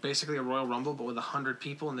was basically a Royal Rumble, but with 100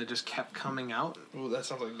 people, and they just kept coming out. Ooh, that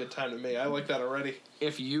sounds like a good time to me. I like that already.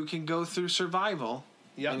 If you can go through Survival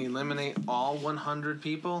Yep. and eliminate all 100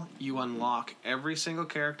 people, you unlock every single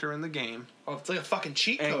character in the game Oh, it's like a fucking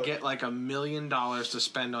cheat and code. get like $1 million to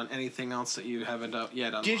spend on anything else that you haven't yet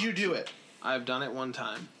unlocked. Did you do it? I've done it one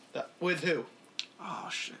time. With who? Oh,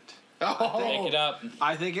 shit. Oh, Make it up.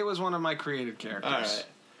 I think it was one of my created characters. All right.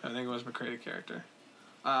 I think it was my created character.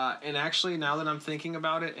 And actually, now that I'm thinking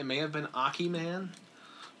about it, it may have been Aki Man,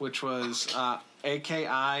 which was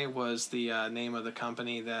AKI was the name of the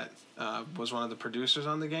company that was one of the producers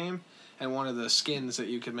on the game, and one of the skins that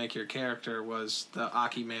you could make your character was the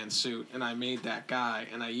Aki Man suit, and I made that guy,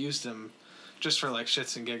 and I used him just for like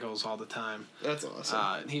shits and giggles all the time. That's awesome.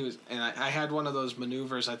 I had one of those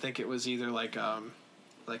maneuvers. I think it was either like a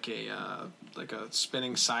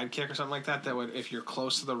spinning sidekick or something like that. That would, if you're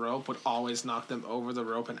close to the rope, would always knock them over the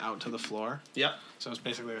rope and out to the floor. Yep. So it's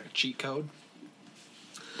basically like a cheat code.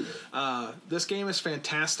 This game is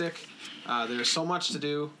fantastic. There's so much to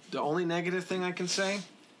do. The only negative thing I can say,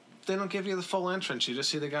 they don't give you the full entrance. You just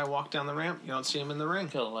see the guy walk down the ramp. You don't see him in the ring.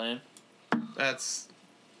 Kill lane. That's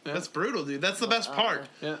brutal, dude. That's the best part.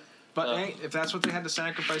 Yeah. But hey, if that's what they had to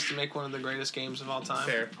sacrifice to make one of the greatest games of all time,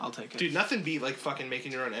 Fair. I'll take it. Dude, nothing beat like fucking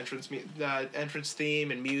making your own entrance theme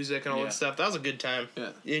and music and all Yeah. that stuff. That was a good time.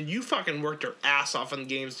 Yeah. And you fucking worked your ass off in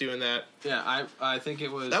games doing that. Yeah, I think it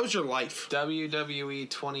was That was your life. WWE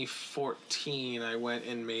 2014. I went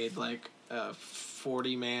and made like a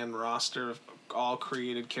 40-man roster of all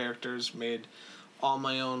created characters, made all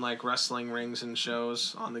my own like wrestling rings and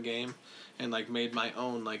shows on the game, and like made my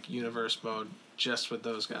own like universe mode just with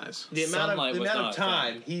those guys. The amount Sunlight of was not a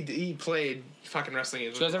time he played fucking wrestling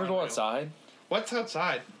games. Did you guys ever go outside? What's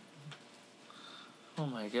outside? Oh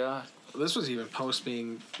my god. This was even post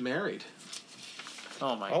being married.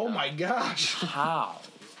 Oh my Oh god. my gosh. How?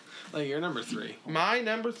 Like you're number 3. My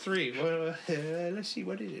number 3. Let's see,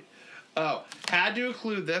 what is it? Oh, had to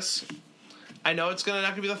include this. I know it's not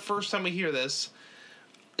gonna be the first time we hear this.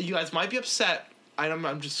 You guys might be upset.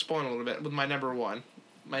 I'm just spoiling a little bit with my number 1.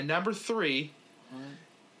 My number 3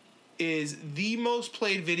 is the most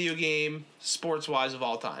played video game sports-wise of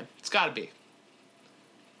all time. It's got to be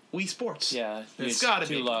Wii Sports. Yeah. It's gotta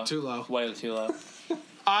too be. low. Too low. Way too low.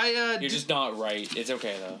 You're You're just not right. It's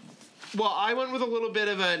okay though. Well, I went with a little bit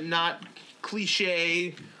of a not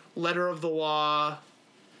cliche letter of the law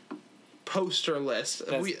poster list.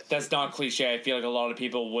 That's not cliche. I feel like a lot of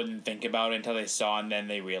people wouldn't think about it until they saw it and then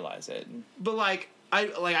they realize it. But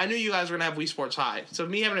I knew you guys were gonna have Wii Sports high, so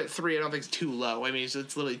me having it 3, I don't think it's too low. I mean, it's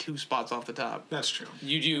literally 2 spots off the top. That's true.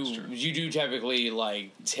 You do typically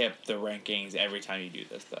like tip the rankings every time you do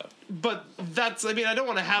this though. But I don't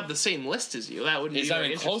want to have the same list as you. That wouldn't It's be not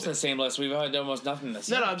very even close to the interesting. same list. We've had almost nothing the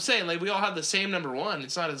same. No, I'm saying like we all have the same number 1.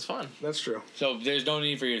 It's not as fun. That's true. So there's no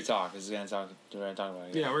need for you to talk. We're gonna talk about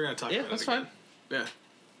it. Yeah, we're gonna talk. Yeah, about that's it again. fine. Yeah.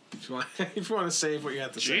 If you want to save what you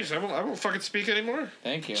have to say. Jeez, I won't fucking speak anymore.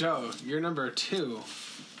 Thank you. Joe, you're number 2.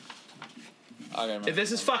 Okay, If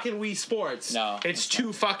this is fucking Wii Sports, No, it's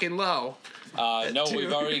too fucking low. no, Two.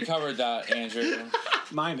 we've already covered that, Andrew.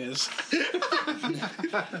 Mine is.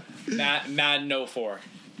 Madden 04.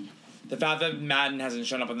 The fact that Madden hasn't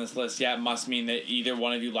shown up on this list yet must mean that either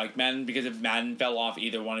one of you like Madden. Because if Madden fell off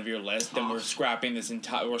either one of your lists, then we're scrapping this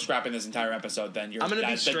entire episode. Then I'm gonna be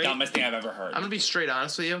that's the straight- dumbest thing I've ever heard. I'm gonna be straight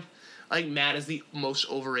honest with you. I think Madden is the most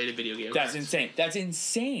overrated video game. That's insane. That's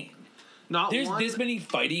insane. Not There's one. this many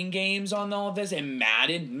fighting games on all of this, and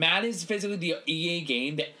Madden is physically the EA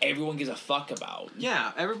game that everyone gives a fuck about.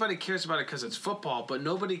 Yeah, everybody cares about it because it's football, but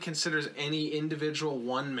nobody considers any individual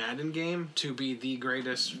one Madden game to be the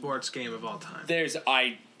greatest sports game of all time.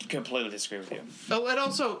 I completely disagree with you. Oh, and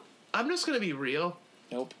also, I'm just gonna be real.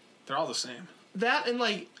 Nope. They're all the same. That and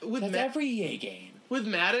like with That's every EA game. with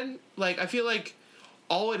Madden, like I feel like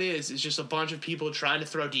all it is just a bunch of people trying to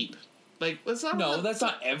throw deep. Like, let's not. No, that's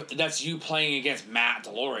not. That's you playing against Matt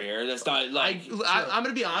Delorier. That's not like. I'm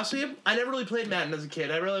gonna be honest with you. I never really played Madden as a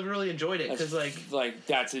kid. I really enjoyed it because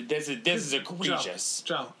this is egregious.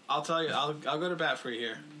 Joe, I'll tell you. I'll go to bat for you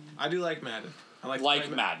here. I do like Madden. I like to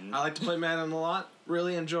play Madden. I like to play Madden a lot.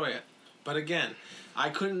 Really enjoy it. But again, I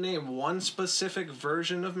couldn't name one specific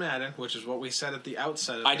version of Madden, which is what we said at the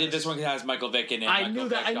outset. I did this one because it has Michael Vick in it. I knew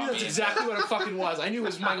that's exactly what it fucking was. I knew it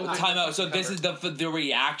was Michael Vick. Time out. So this is the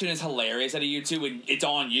reaction is hilarious out of you two, and it's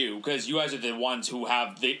on you because you guys are the ones who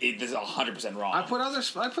have this is 100% wrong. I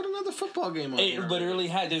put another football game on here. It literally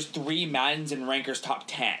there's 3 Maddens in Ranker's top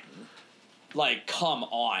 10. Like, come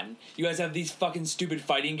on. You guys have these fucking stupid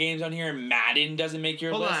fighting games on here, and Madden doesn't make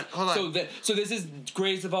your list. Hold on. So this is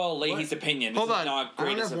greatest of all Leahy's opinion. This is not I don't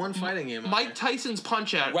greatest have one fighting game on Mike there. Tyson's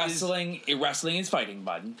Punch-Out wrestling is fighting,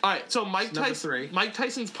 bud. All right, so Mike number 3.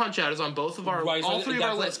 Tyson's Punch-Out is on both of our Right, so all 3 of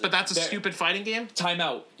our lists, but that's a that- stupid fighting game. Time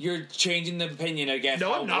out. You're changing the opinion again.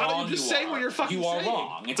 No, how I'm not. wrong I'm just you saying are. what you're fucking You are saying.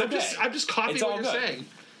 wrong. It's okay. I'm just copying It's what all you're good. saying.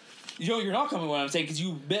 You're not coming with what I'm saying because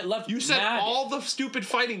you left. You said Madden. all the stupid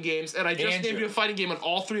fighting games, and I just Andrew. named you a fighting game on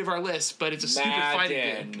all 3 of our lists, but it's a stupid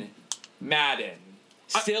fighting game. Madden.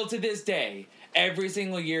 Still to this day, every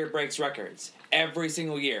single year it breaks records. Every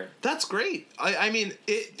single year. That's great. I mean,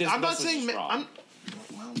 This I'm not list is saying. just wrong.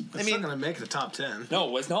 It's not gonna make the top 10.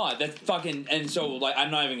 No, it's not. That's fucking. And so, like, I'm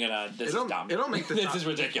not even gonna. This is dumb. It'll make the this top, is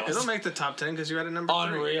ridiculous. It'll make the top 10 because you had a number 3.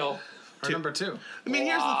 Unreal. Or number 2. I mean,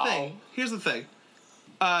 Wow. Here's the thing.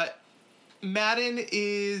 Madden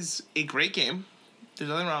is a great game. There's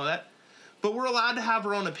nothing wrong with that. But we're allowed to have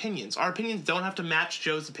our own opinions. Our opinions don't have to match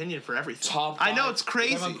Joe's opinion for everything. Top 5. I know it's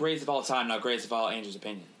crazy. I'm greatest of all time, not greatest of all Andrew's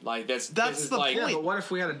opinion. Like That's this is the like, Yeah, point. but what if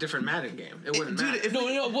we had a different Madden game? It wouldn't matter. If No,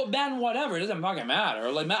 well, Madden whatever. It doesn't fucking matter.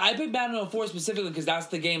 Like I picked Madden 04 specifically because that's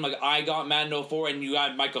the game. Like I got Madden 04 and you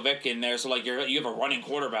got Michael Vick in there, so like you have a running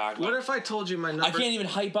quarterback. Like, What if I told you my number? I can't even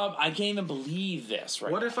hype up. I can't even believe this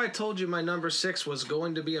right What now. if I told you my number 6 was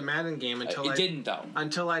going to be a Madden game It didn't though.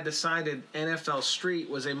 until I decided NFL Street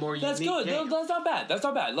was a more That's unique good. game? That's not bad. That's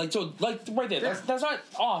not bad. Like so, like right there. Yeah. That's not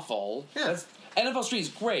awful. Yeah. That's, NFL Street is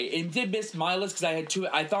great. It did miss my list because I had 2.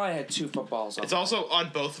 I thought I had 2 footballs. It's also on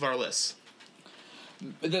both of our lists.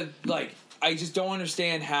 I just don't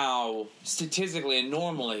understand how statistically and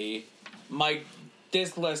normally,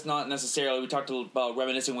 this list not necessarily. We talked about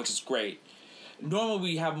reminiscing, which is great. Normally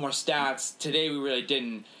we have more stats. Today we really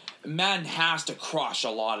didn't. Madden has to crush a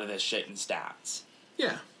lot of this shit in stats.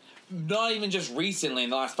 Yeah. Not even just recently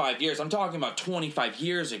in the last 5 years. I'm talking about 25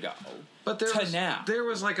 years ago. But now. there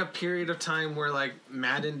was like a period of time where like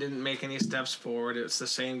Madden didn't make any steps forward. It's the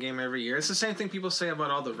same game every year. It's the same thing people say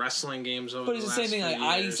about all the wrestling games over But it's the same thing. Like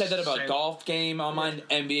I said that about golf game on mine.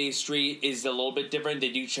 NBA Street is a little bit different.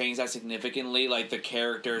 They do change that significantly, like the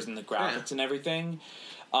characters and the graphics and everything.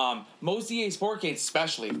 Most EA Sport games,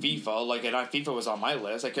 especially FIFA, like and FIFA was on my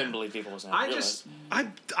list. I couldn't believe FIFA was on my list. I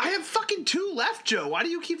have fucking 2 left, Joe. Why do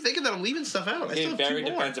you keep thinking that I'm leaving stuff out? I still Being have very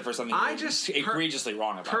 2 more. defensive for something egregiously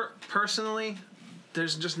wrong about. Personally,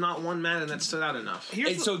 there's just not one Madden that stood out enough.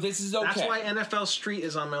 So this is okay. That's why NFL Street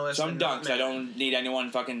is on my list. So I'm and done not 'cause I Madden. don't need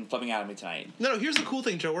anyone fucking flipping out at me tonight. No, here's the cool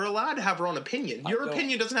thing, Joe. We're allowed to have our own opinion. Your don't-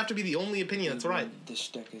 opinion doesn't have to be the only opinion that's right. This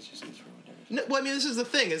shtick is just gets ruined. No, well, I mean, this is the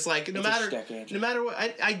thing. It's like no It's a matter shtick, Andrew. no matter what,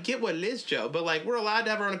 I get what it is, Joe. But like, we're allowed to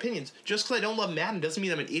have our own opinions. Just because I don't love Madden doesn't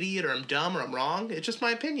mean I'm an idiot or I'm dumb or I'm wrong. It's just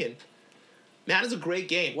my opinion. Madden's a great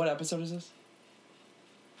game. What episode is this?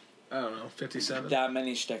 I don't know, 57. That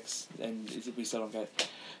many shticks, and we still don't get it.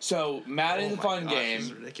 So Madden's a fun This game.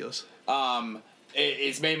 is ridiculous.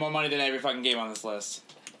 It's made more money than every fucking game on this list.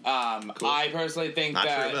 I personally think Not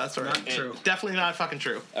that true, but that's all right. Not true. Definitely not fucking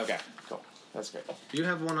true. Okay, cool. That's great. You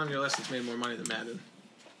have one on your list that's made more money than Madden.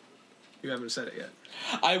 You haven't said it yet.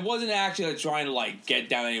 I wasn't actually trying to like get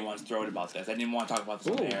down anyone's throat about this. I didn't want to talk about this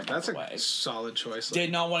on Ooh, the air. that's by the way. a solid choice.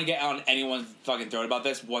 Did not want to get on anyone's fucking throat about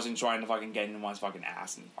this. Wasn't trying to fucking get anyone's fucking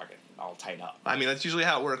ass and fucking all tight up. I mean, that's usually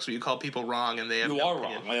how it works when you call people wrong and they have You no are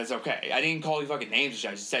opinion. wrong. Like, that's okay. I didn't call you fucking names.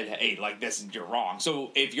 I just said, hey, like this, you're wrong. So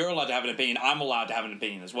if you're allowed to have an opinion, I'm allowed to have an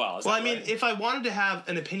opinion as well. Is Well, that I mean, right? if I wanted to have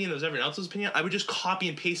an opinion that was everyone else's opinion, I would just copy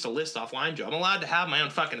and paste a list offline, Joe. I'm allowed to have my own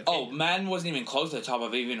fucking opinion. Oh, Madden wasn't even close to the top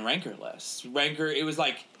of even Ranker lists. Ranker, it was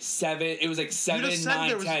like 7. It was like 7, just said 9,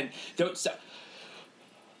 there was- 10.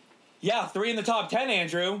 Yeah, 3 in the top 10,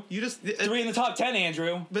 Andrew. You just 3 in the top 10,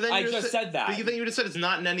 Andrew. But then I you just said that. But then you just said it's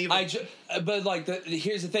not in any of them. But like,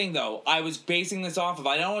 here's the thing, though. I was basing this off of.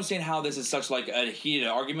 I don't understand how this is such like a heated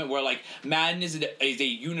argument where like Madden is a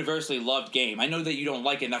universally loved game. I know that you don't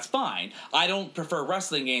like it, and that's fine. I don't prefer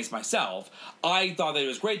wrestling games myself. I thought that it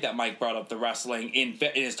was great that Mike brought up the wrestling in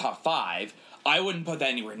his top 5. I wouldn't put that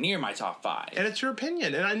anywhere near my top 5. And it's your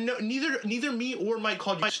opinion, and I know neither me or Mike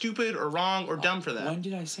called you stupid or wrong or dumb for that. When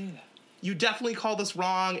did I say that? You definitely called us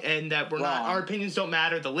wrong, and that we're not. Our opinions don't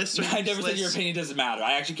matter. The lists are. I never said your opinion doesn't matter.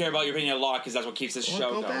 I actually care about your opinion a lot because that's what keeps this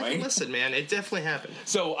show go back going. and listen, man. It definitely happened.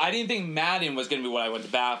 So I didn't think Madden was going to be what I went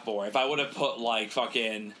to bat for. If I would have put like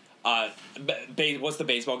fucking what's the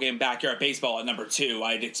baseball game? Backyard Baseball at number 2,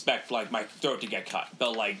 I'd expect like my throat to get cut.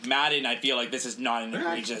 But like Madden, I feel like this is not an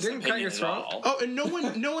egregious opinion at all. Oh, and no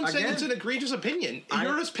one saying it's an egregious opinion.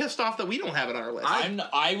 You're just pissed off that we don't have it on our list.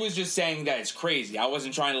 I was just saying that it's crazy. I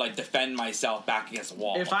wasn't trying to like defend myself back against the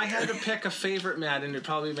wall. If I had to pick a favorite Madden, it'd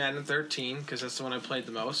probably be Madden 13 because that's the one I played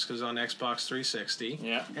the most because on Xbox 360.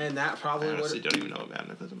 Yeah, and that probably I honestly don't even know what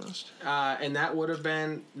Madden I played the most. And that would have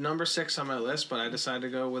been number 6 on my list, but I decided to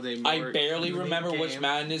go with a more I barely remember which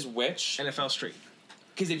Madden is which. NFL Street.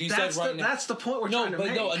 Because if you that's said right now, that's the point we're trying to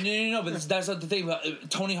make. No. But that's not the thing.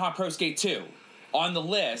 Tony Hawk Pro Skate 2 on the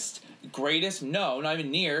list. Greatest? No, not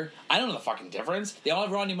even near. I don't know the fucking difference. They all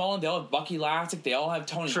have Rodney Mullen. They all have Bucky Lasek. They all have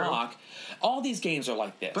Tony Hawk. All these games are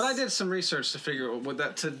like this. But I did some research to figure out what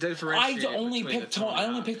that to differentiate. I only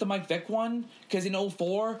picked the Mike Vick one because in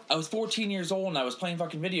 2004 I was 14 years old and I was playing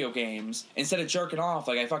fucking video games instead of jerking off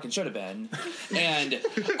like I fucking should have been. And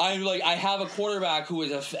I have a quarterback who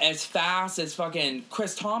is as fast as fucking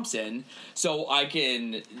Chris Thompson, so I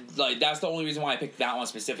can that's the only reason why I picked that one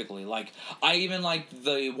specifically. Like I even like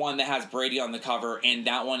the one that has Brady on the cover, and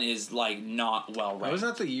that one is like not well ranked.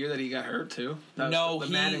 Wasn't that the year that he got hurt too? No, the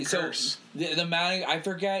Madden curse. The Madden, I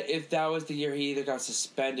forget if that was the year he either got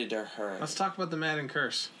suspended or hurt. Let's talk about the Madden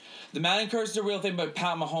curse. The Madden curse is a real thing, but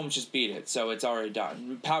Pat Mahomes just beat it, so it's already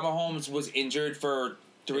done. Pat Mahomes was injured for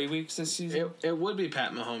 3 weeks this season. It would be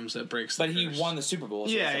Pat Mahomes that breaks the curse. But he won the Super Bowl,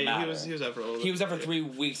 so yeah, he was out for a little bit. He was out for 3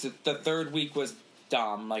 weeks. The third week was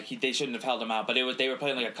dumb. Like, they shouldn't have held him out, but they were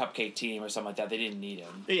playing like a cupcake team or something like that. They didn't need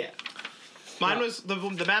him. Yeah. Mine was the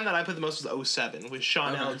man that I played the most was 07 with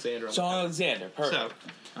Sean Alexander. Sean Alexander, perfect. So,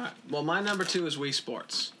 all right. Well, my number 2 is Wii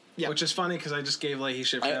Sports. Yeah. Which is funny because I just gave Leahy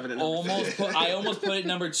shit for having it number 3. I almost put it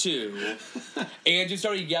number 2. Andrew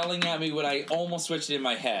started yelling at me when I almost switched it in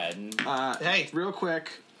my head. Hey, real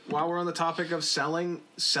quick, while we're on the topic of selling,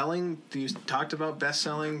 you talked about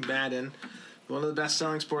best-selling Madden. One of the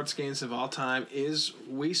best-selling sports games of all time is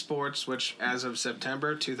Wii Sports, which, as of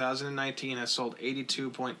September 2019, has sold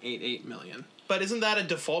 82.88 million. But isn't that a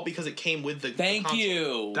default because it came with the Thank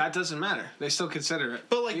you. That doesn't matter. They still consider it.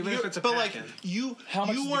 But like, even if it's a pack-in. You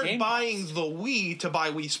weren't buying the Wii to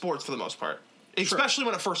buy Wii Sports for the most part. Especially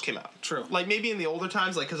when it first came out. True. Like, maybe in the older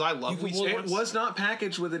times, like, because I love Wii Sports. It was not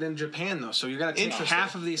packaged with it in Japan, though, so you got to take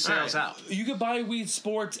half of these sales out. You could buy Wii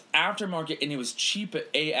Sports aftermarket, and it was cheap at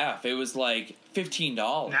AF. It was like $15.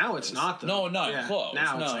 Now it's not, though. No, not close.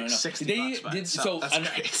 Now it's like $60 That's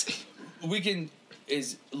crazy. We can...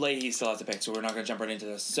 Leahy still has to pick, so we're not going to jump right into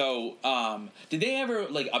this. So, did they ever,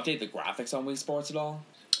 update the graphics on Wii Sports at all?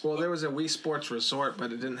 Well, there was a Wii Sports Resort,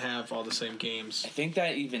 but it didn't have all the same games. I think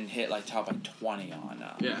that even hit top 20 on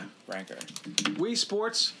Ranker. Wii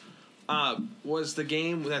Sports was the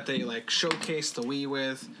game that they showcased the Wii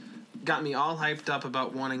with. Got me all hyped up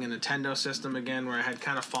about wanting a Nintendo system again, where I had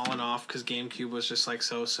kind of fallen off because GameCube was just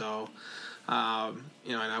so-so.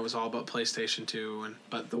 And I was all about PlayStation 2,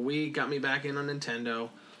 but the Wii got me back in on Nintendo.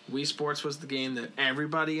 Wii Sports was the game that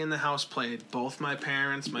everybody in the house played. Both my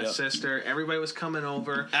parents, my sister, everybody was coming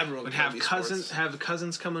over. Everyone would have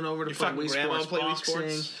cousins coming over to play Wii Sports.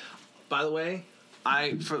 Boxing. By the way,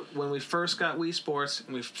 when we first got Wii Sports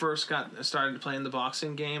and we first started playing the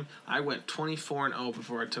boxing game, I went 24-0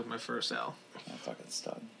 before I took my first L. I fucking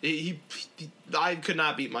stud. I could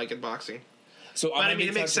not beat Mike in boxing. So but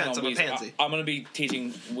it makes sense. I'm a pansy. I'm going to be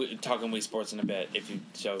talking Wii Sports in a bit.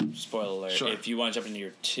 Spoiler alert. Sure. If you want to jump into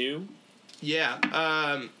your 2.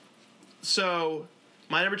 Yeah. So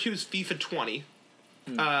my number 2 is FIFA 20.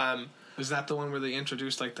 Is that the one where they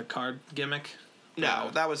introduced the card gimmick? No,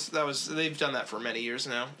 that was they've done that for many years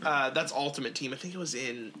now. That's Ultimate Team. I think it was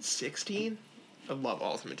in 16. I love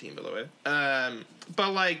Ultimate Team, by the way.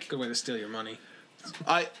 But good way to steal your money.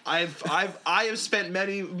 I have spent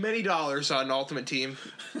many dollars on Ultimate Team,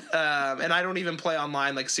 and I don't even play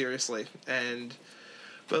online seriously.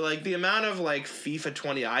 But the amount of FIFA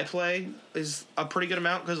 20 I play is a pretty good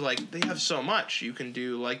amount because they have so much. You can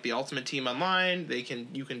do the Ultimate Team online.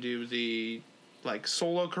 You can do the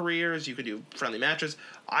solo careers. You can do friendly matches.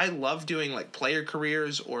 I love doing player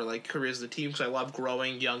careers or careers as a team because I love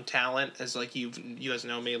growing young talent. As you guys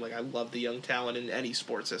know me, I love the young talent in any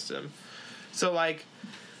sports system. So,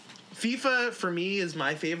 FIFA, for me, is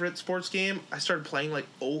my favorite sports game. I started playing,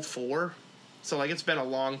 04. So, like, it's been a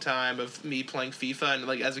long time of me playing FIFA, and,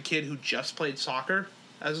 like, as a kid who just played soccer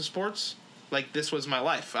as a sports, like, this was my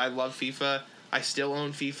life. I love FIFA. I still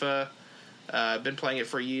own FIFA. Been playing it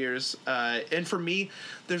for years. And for me,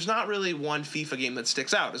 there's not really one FIFA game that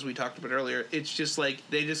sticks out, as we talked about earlier. It's just, like,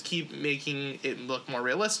 they just keep making it look more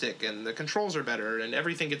realistic, and the controls are better, and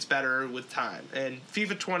everything gets better with time. And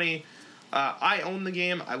FIFA 20, I own the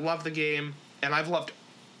game. I love the game. And I've loved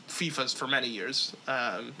FIFAs for many years,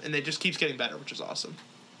 and it just keeps getting better, which is awesome.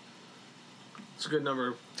 It's a good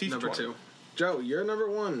number. FIFA number 20. 2. Joe, you're number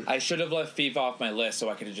 1. I should have left FIFA off my list so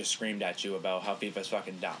I could have just screamed at you about how FIFA's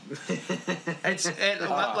fucking dumb.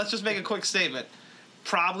 Let's just make a quick statement.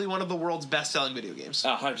 Probably one of the world's best-selling video games.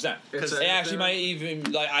 100%. It's It actually might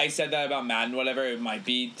even, like I said that about Madden, whatever, it might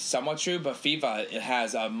be somewhat true, but FIFA, it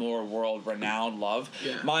has a more world-renowned love.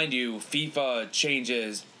 Yeah. Mind you, FIFA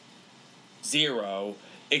changes zero,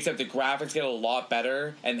 except the graphics get a lot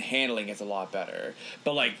better and the handling gets a lot better.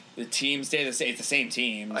 But, like, the teams stay the same. It's the same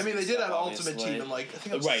teams. I mean, they did have obviously. Ultimate Team in, like, I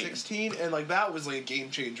think it was Right. 16, and, like, that was, like, a game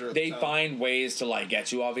changer at They the time. find ways to, like,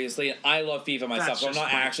 get you, obviously. And I love FIFA myself, That's so I'm just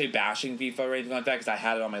not funny. actually bashing FIFA or anything like that because I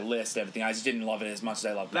had it on my list and everything. I just didn't love it as much as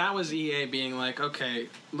I loved it. That was EA being like, okay,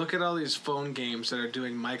 look at all these phone games that are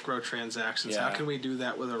doing microtransactions. How Yeah. can we do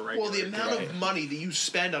that with a regular Well, the amount Right. of money that you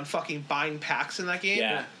spend on fucking buying packs in that game.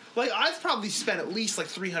 Yeah. Like, I've probably spent at least, like,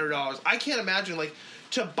 $300. I can't imagine, like,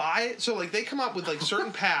 to buy it. So, like, they come up with, like,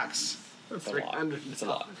 certain packs. It's a lot. It's a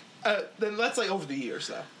lot. Then that's, like, over the years,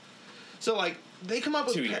 though. So, like, they come up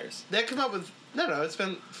with... 2 years. They come up with... No, it's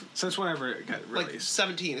been... Since whenever it got Like, released.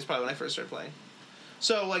 17 is probably when I first started playing.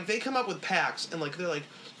 So, like, they come up with packs, and, like, they're like,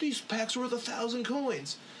 these packs are worth 1,000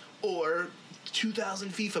 coins. Or 2,000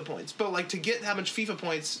 FIFA points. But, like, to get how much FIFA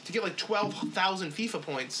points... To get, like, 12,000 FIFA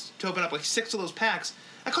points to open up, like, 6 of those packs...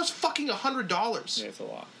 That costs fucking $100. Yeah, it's a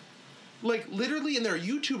lot. Like, literally, and there are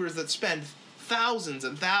YouTubers that spend thousands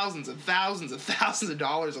and thousands and thousands and thousands of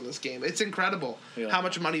dollars on this game. It's incredible Yeah. how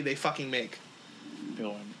much money they fucking make.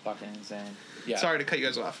 People are fucking insane. Yeah. Sorry to cut you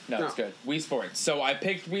guys off. No, it's good. Wii Sports. So I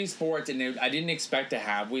picked Wii Sports, and I didn't expect to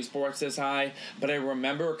have Wii Sports this high, but I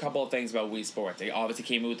remember a couple of things about Wii Sports. They obviously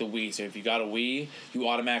came in with the Wii, so if you got a Wii, you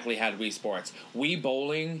automatically had Wii Sports. Wii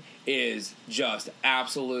Bowling is just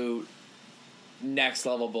absolute next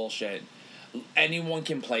level bullshit. Anyone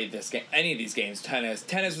can play this game, any of these games. Tennis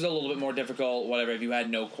was a little bit more difficult, whatever, if you had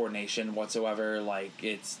no coordination whatsoever. Like,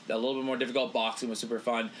 it's a little bit more difficult. Boxing was super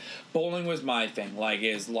fun. Bowling was my thing. Like,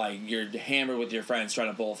 you're hammered with your friends trying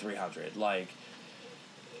to bowl 300. Like,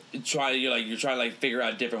 you're trying to figure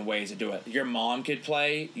out different ways to do it. Your mom could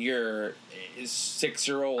play. Your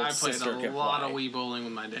 6-year-old I played sister a could lot play. of Wii bowling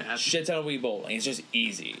with my dad. Shit ton of Wii Bowling. It's just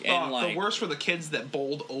easy. And The worst were the kids that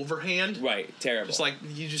bowled overhand. right, terrible. Just like,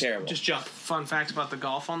 you Terrible. just jump. Fun fact about the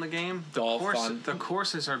golf on the game. Fun. The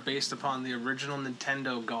courses are based upon the original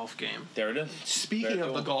Nintendo golf game. There it is. Speaking Very of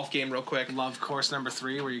the cool. golf game real quick, Love course number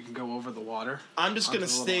 3 where you can go over the water. I'm just onto going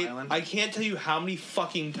to the little state, island. I can't tell you how many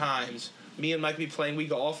fucking times me and Mike would be playing Wii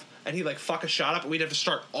Golf, and he'd, like, fuck a shot up, and we'd have to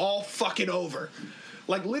start all fucking over.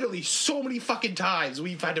 Like, literally, so many fucking times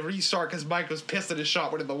we've had to restart because Mike was pissed that his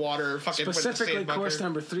shot went in the water. Fucking went to the Specifically, sand bunker. course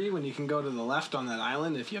number 3 when you can go to the left on that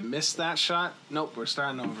island. If you miss that shot, nope, we're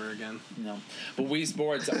starting over again. No, but Wii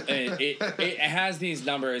Sports it has these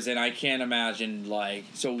numbers, and I can't imagine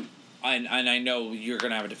and I know you're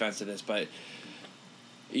gonna have a defense to this, but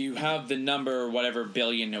you have the number whatever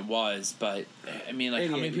billion it was, but I mean, like,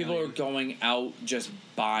 how many 88 people million. are going out just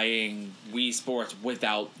buying Wii Sports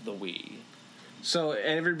without the Wii? So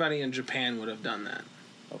everybody in Japan would have done that.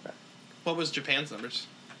 Okay. What was Japan's numbers?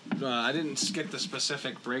 I didn't get the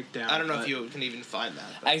specific breakdown. I don't know but if you can even find that.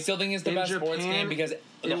 but- I still think it's the In best sports Japan, game because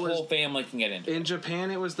the it was- whole family can get into it. In Japan,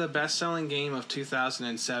 it was the best-selling game of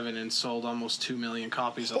 2007 and sold almost 2 million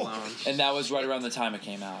copies alone. And that was right around the time it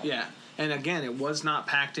came out. Yeah, and again, it was not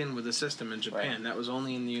packed in with the system in Japan. Right. That was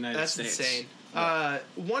only in the United That's States. insane.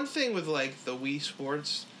 One thing with, like, the Wii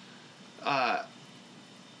Sports,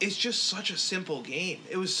 it's just such a simple game.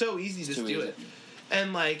 It was so easy to too do easy. it,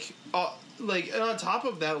 and and on top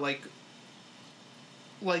of that, like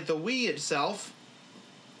the Wii itself,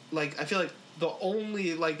 like, I feel like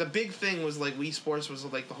the big thing was, like, Wii Sports was,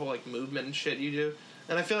 like, the whole, like, movement and shit you do,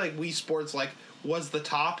 and I feel like Wii Sports, like, was the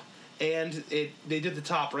top. And they did the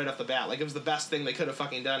top right off the bat. Like, it was the best thing they could have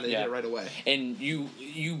fucking done. They did it right away. And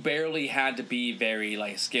you barely had to be very,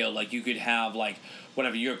 like, skilled. Like, you could have, like,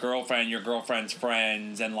 whatever, your girlfriend's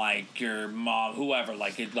friends, and, like, your mom, whoever,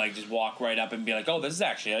 like, could, like, just walk right up and be like, oh, this is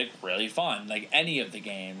actually, like, really fun. Like, any of the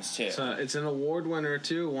games, too. So it's an award winner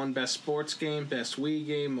too. Won best sports game, best Wii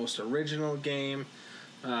game, most original game.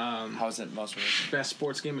 How is it most rated? Best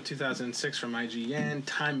sports game of 2006 from IGN.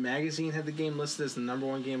 Time Magazine had the game listed as the number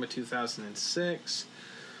one game of 2006.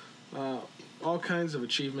 All kinds of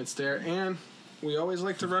achievements there. And we always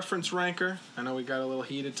like to reference Ranker. I know we got a little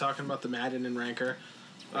heated talking about the Madden and Ranker.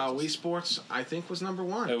 Wii Sports, I think, was number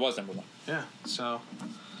one. It was number one. Yeah, so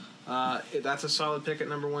that's a solid pick at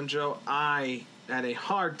number one, Joe. I had a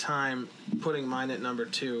hard time putting mine at number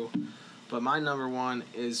two, but my number one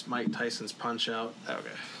is Mike Tyson's Punch-Out. Okay.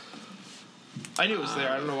 I knew it was there.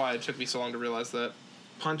 I don't know why it took me so long to realize that.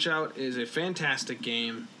 Punch-Out is a fantastic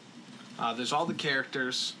game. There's all the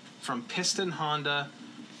characters from Piston Honda,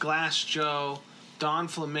 Glass Joe, Don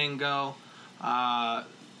Flamingo,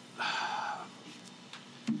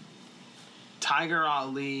 Tiger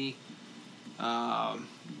Ali,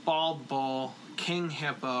 Bald Bull, King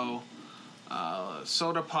Hippo,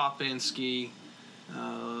 Soda Popinski,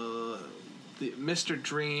 the Mr.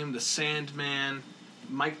 Dream, the Sandman,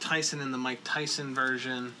 Mike Tyson in the Mike Tyson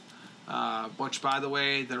version, which, by the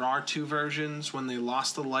way, there are two versions. When they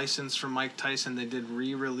lost the license from Mike Tyson, they did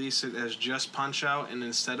re-release it as just Punch-Out, and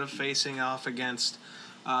instead of facing off against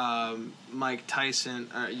Mike Tyson,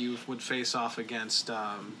 you would face off against this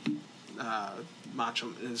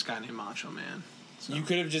guy named Macho Man. So. You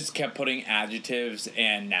could have just kept putting adjectives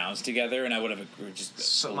and nouns together, and I would have agreed.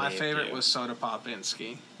 So my favorite was Soda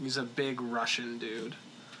Popinski. He's a big Russian dude,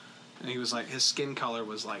 and he was like, his skin color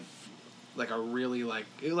was like a really like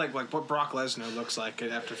what Brock Lesnar looks like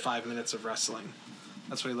after 5 minutes of wrestling.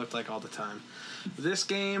 That's what he looked like all the time. This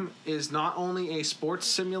game is not only a sports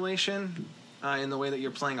simulation in the way that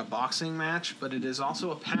you're playing a boxing match, but it is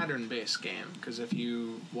also a pattern-based game, because if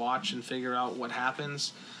you watch and figure out what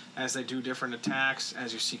happens as they do different attacks,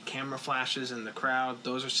 as you see camera flashes in the crowd,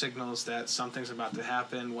 those are signals that something's about to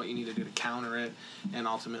happen, what you need to do to counter it, and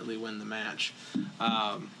ultimately win the match.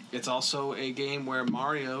 It's also a game where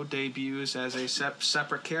Mario debuts as a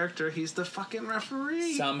separate character. He's the fucking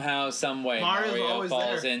referee. Somehow, some way, Mario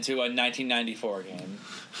falls into a 1994 game.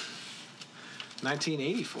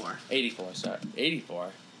 1984. 84, sorry. 84.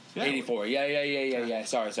 Yeah. 84. Yeah.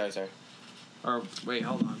 Sorry. Or, wait,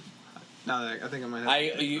 hold on. Now that I think I might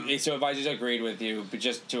have... So if I just agreed with you, but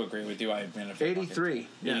just to agree with you, I'm going to... 83.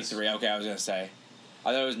 83, okay, I was going to say.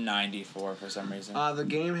 I thought it was 94 for some reason. The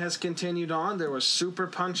game has continued on. There was Super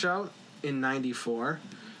Punch-Out in 94.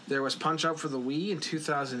 There was Punch-Out for the Wii in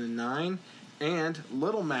 2009. And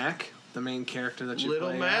Little Mac, the main character that you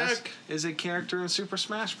play as, is a character in Super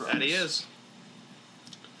Smash Bros. That he is.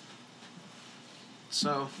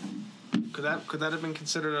 So, could that have been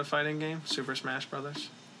considered a fighting game, Super Smash Brothers?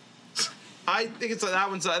 I think that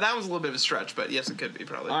one's a little bit of a stretch, but yes, it could be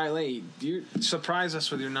probably. All right, Lee, you surprise us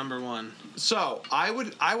with your number one. So I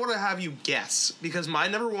want to have you guess, because my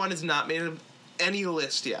number one is not made of any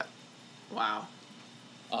list yet. Wow.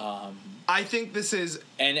 I think this is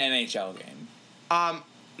an NHL game.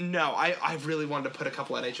 No, I really wanted to put a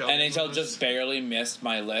couple NHL. NHL just barely missed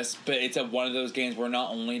my list, but it's one of those games where not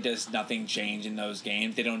only does nothing change in those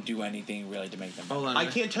games, they don't do anything really to make them. Hold on. I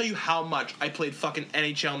can't tell you how much I played fucking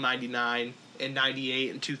NHL 99 and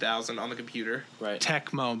 98 and 2000 on the computer. Right.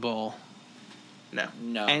 Tecmo Bowl. No.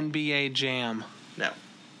 NBA Jam. No.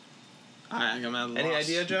 All right, I'm at a loss. Any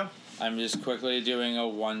idea, Joe? I'm just quickly doing a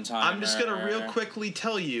one-time. I'm just gonna real quickly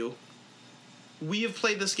tell you, we have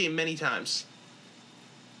played this game many times.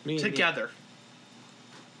 Together.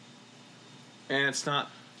 And it's not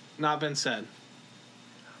been said.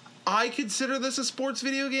 I consider this a sports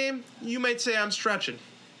video game. You might say I'm stretching.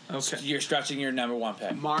 Okay. You're stretching your number one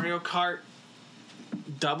pick. Mario Kart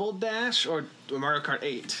Double Dash or Mario Kart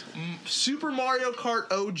 8? Super Mario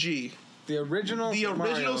Kart OG. The original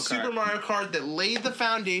Super Mario Kart that laid the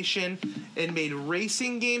foundation and made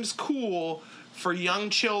racing games cool for young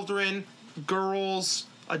children, girls,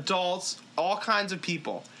 adults, all kinds of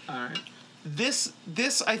people. All right. This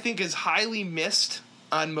I think is highly missed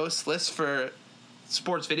on most lists for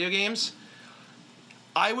sports video games.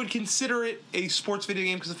 I would consider it a sports video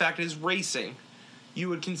game because the fact it is racing. You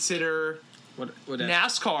would consider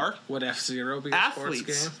NASCAR. Would F-Zero be a athletes.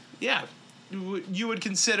 Sports game? Yeah. You would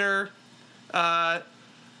consider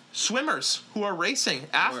swimmers who are racing,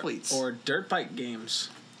 athletes. Or dirt bike games.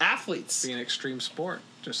 Athletes. Be an extreme sport,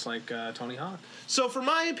 just like Tony Hawk. So for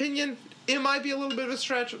my opinion, it might be a little bit of a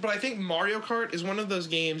stretch, but I think Mario Kart is one of those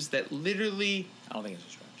games that literally... I don't think it's a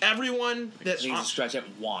stretch. Everyone that... I think it's a stretch at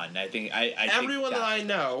one. I think everyone that I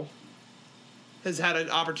know has had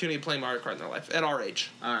an opportunity to play Mario Kart in their life, at our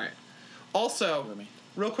age. All right. Also,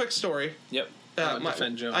 real quick story. Yep. I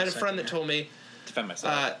had a friend that told me... Defend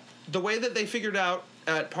myself. The way that they figured out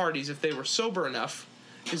at parties if they were sober enough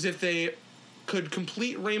is if they could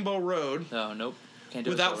complete Rainbow Road... Oh, nope. Can't do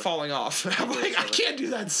it without sober. falling off. I'm do it like, I sober. can't do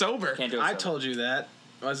that sober. Can't do it I sober. told you that.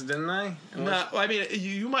 Didn't I? It was- No, I mean,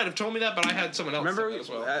 you might have told me that, but I had someone else Remember, say that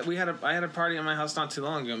as well. I had a party at my house not too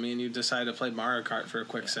long ago. Me and you decided to play Mario Kart for a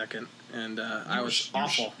quick second, and I was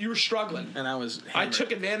awful. You were struggling. And I was. I hammered.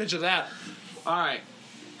 took advantage of that. All right,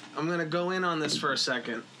 I'm gonna go in on this for a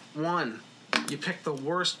second. One, you picked the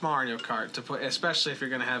worst Mario Kart to put, especially if you're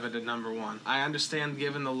gonna have it at number one. I understand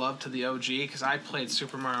giving the love to the OG because I played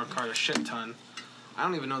Super Mario Kart a shit ton. I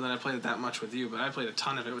don't even know that I played it that much with you, but I played a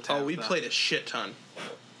ton of it with Oh, Tabitha. we played a shit ton.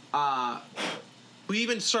 Uh, We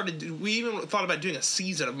even thought about doing a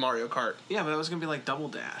season of Mario Kart. yeah, but that was gonna be like Double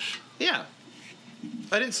Dash. Yeah.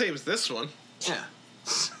 I didn't say it was this one. Yeah.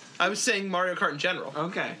 I was saying Mario Kart in general.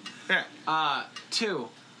 Okay. Yeah. Two,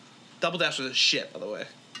 Double Dash was a shit, by the way.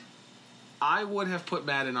 I would have put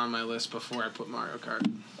Madden on my list before I put Mario Kart.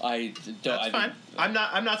 That's fine. I'm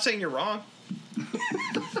not saying you're wrong.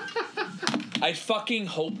 I fucking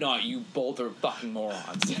hope not. You both are fucking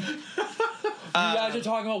morons. You guys are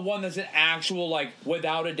talking about one that's an actual, like,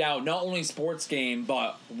 without a doubt, not only sports game,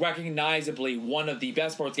 but recognizably one of the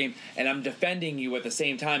best sports games. And I'm defending you at the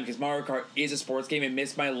same time because Mario Kart is a sports game. It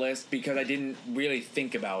missed my list because I didn't really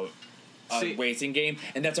think about a See- racing game,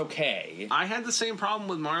 and that's okay. I had the same problem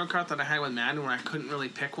with Mario Kart that I had with Madden where I couldn't really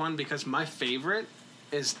pick one because my favorite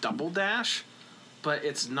is Double Dash, but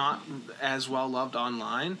it's not as well loved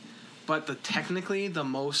online. But technically the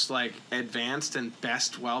most like advanced and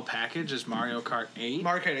best well packaged is Mario Kart 8.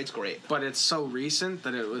 Mario Kart 8's great. But it's so recent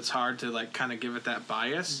that it's hard to like kind of give it that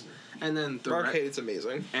bias. And then the Mario Kart 8's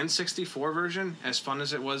amazing. N64 version, as fun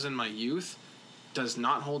as it was in my youth, does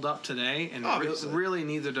not hold up today, and Obviously. really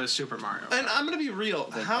neither does Super Mario. And I'm going to be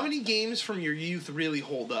real. How many games from your youth really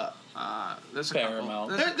hold up? There's a Fair couple.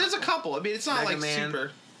 amount. There's a couple. I mean, it's not Mega like Man.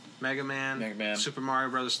 super. Mega Man, Mega Man. Super Mario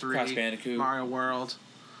Brothers 3, Crash Bandicoot. Mario World,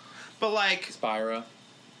 But like, Spyro.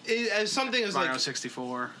 as something as Mario like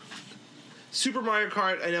 64. Super Mario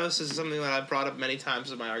Kart, I know this is something that I've brought up many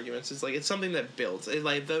times in my arguments. It's like it's something that builds. It,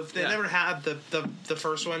 like if they Yeah. never had the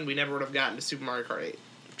first one, we never would have gotten to Super Mario Kart 8.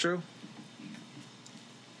 True.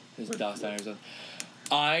 His dust or something.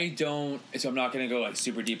 I don't, so I'm not going to go like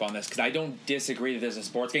super deep on this because I don't disagree that there's a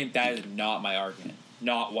sports game. That is not my argument.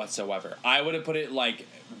 Not whatsoever. I would have put it like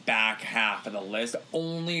back half of the list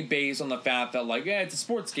only based on the fact that like, yeah, it's a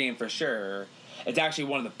sports game for sure. It's actually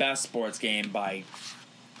one of the best sports game by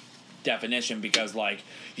definition because like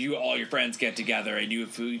all your friends get together and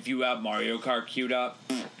if you have Mario Kart queued up,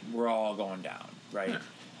 we're all going down, right? Yeah.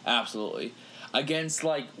 Absolutely. Against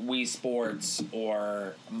like Wii Sports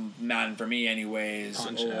or Madden for me anyways,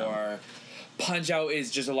 Punch-Out. Punch-Out is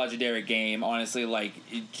just a legendary game. Honestly, like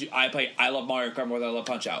I love Mario Kart more than I love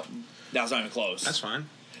Punch-Out. That's not even close. That's fine.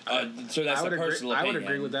 So that's I would a agree. personal I would opinion.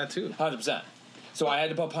 agree with that too. 100%. So I had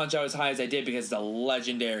to put Punch-Out as high as I did because it's a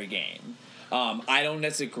legendary game. I don't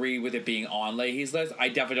disagree with it being on Leahy's list. I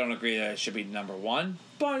definitely don't agree that it should be number one,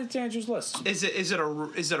 but it's Andrew's list. Is it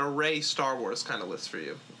a Ray Star Wars kind of list for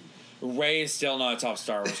you? Ray is still not a top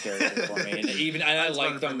Star Wars character for me, and I just like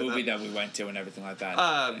wanted to the bring that movie up. that we went to and everything like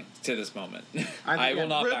that. To this moment, I will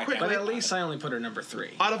not real back quick, down. But at least I only put her number 3.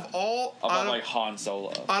 Out of all About like Han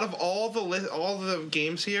Solo. out of all the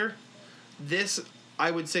games here, this I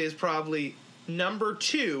would say is probably number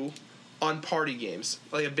 2 on party games,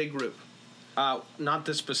 like a big group. Not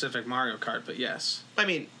this specific Mario Kart, but yes. I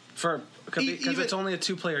mean, Because even- it's only a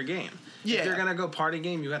 2-player game. Yeah. If you're gonna go party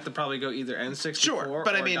game, you have to probably go either N64 Sure,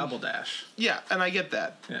 but or I mean- Double Dash. yeah, and I get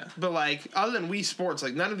that. Yeah. But like, other than Wii Sports,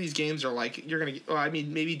 like none of these games are like you're gonna. Well, I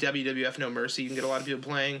mean, maybe WWF No Mercy, you can get a lot of people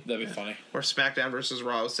playing, That'd be funny. or SmackDown versus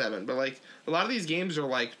Raw 07. But like, a lot of these games are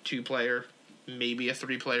like 2-player, maybe a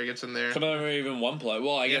 3-player gets in there. Some of them are even one play.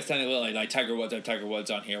 Well, I Yeah. guess technically like Tiger Woods, I have Tiger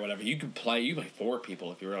Woods on here, whatever. You can play 4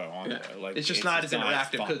 people if you really want Yeah. to. Like It's just not as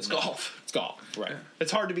interactive fun. 'cause it's golf. It's golf, right?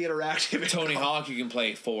 It's hard to be interactive. in Tony golf. Hawk, you can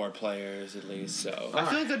play 4 players at least. So I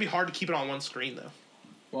feel like that'd be hard to keep it on one screen though.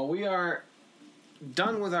 Well, we are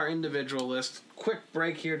done with our individual list. Quick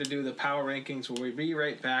break here to do the power rankings. We'll be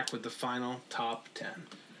right back with the final top 10.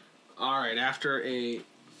 All right, after a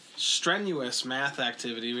strenuous math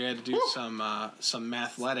activity, we had to do some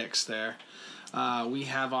mathletics there. We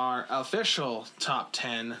have our official top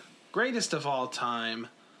 10 greatest of all time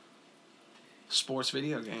sports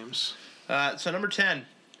video games. So number 10,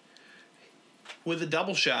 with a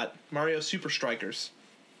double shot, Mario Super Strikers.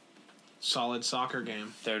 Solid soccer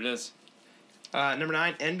game. there it is. Number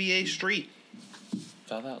 9, NBA Street.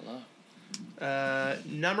 Fell that low.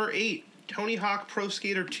 Number 8, Tony Hawk Pro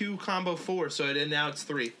Skater 2 Combo 4. So now it's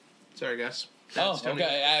 3. Sorry, guys. That's Tony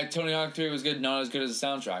okay. Tony Hawk 3 was good. Not as good as the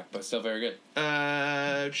soundtrack, but still very good.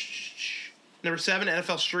 Number 7,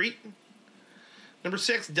 NFL Street. Number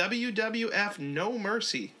 6, WWF No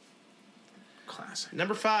Mercy. Classic.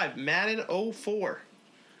 Number 5, Madden 04.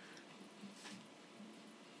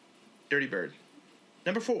 Dirty Bird.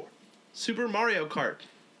 Number 4, Super Mario Kart.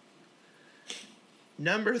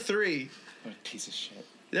 Number 3, What a piece of shit.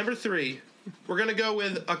 we're going to go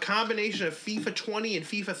with a combination of FIFA 20 and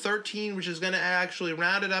FIFA 13, which is going to actually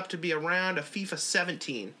round it up to be around a FIFA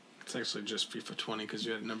 17. It's actually just FIFA 20 because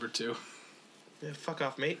you had number 2. Yeah, fuck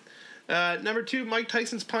off, mate. Number 2, Mike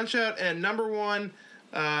Tyson's Punch-Out. And number 1,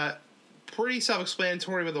 pretty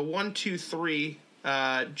self-explanatory with a 1, 2, 3.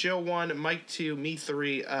 Joe 1, Mike 2, me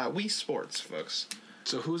 3. Wii Sports, folks.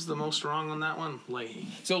 So who's the most wrong on that one? Leahy.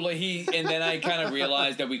 So Leahy, and then I kind of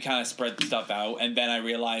realized that we kind of spread the stuff out, and then I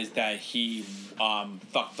realized that he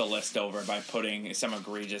fucked the list over by putting some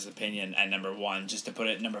egregious opinion at number 1 just to put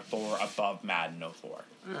it number 4 above Madden 04.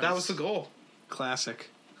 That was the goal. Classic.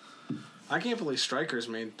 I can't believe Strikers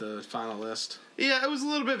made the final list. Yeah, it was a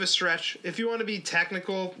little bit of a stretch. If you want to be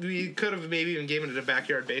technical, we could have maybe even given it a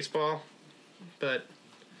backyard baseball. But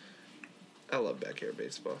I love backyard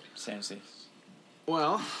baseball. Seriously.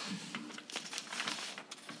 Well,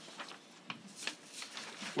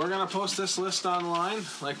 we're going to post this list online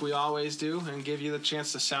like we always do and give you the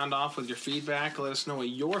chance to sound off with your feedback. Let us know what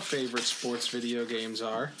your favorite sports video games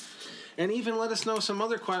are. And even let us know some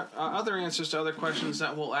other answers to other questions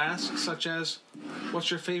that we'll ask, such as,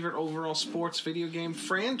 what's your favorite overall sports video game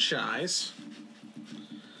franchise?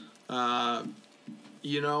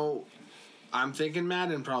 I'm thinking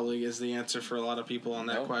Madden probably is the answer for a lot of people on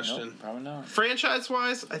that question. Nope, probably not.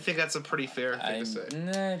 Franchise-wise, I think that's a pretty fair thing to say.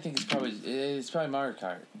 I think it's probably Mario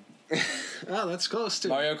Kart. Oh, that's close, too.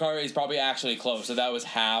 Mario Kart is probably actually close. So that was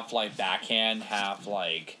half, like, backhand, half,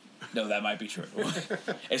 like... No, that might be true.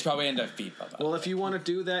 It's probably into FIFA. Well, if you want to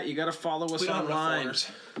do that, you got to follow us online.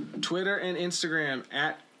 Twitter and Instagram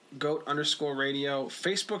at GOAT_radio.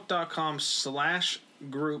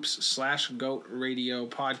 Facebook.com/groups/GOAT Radio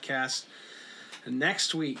podcast.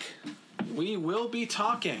 Next week, we will be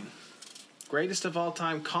talking greatest of all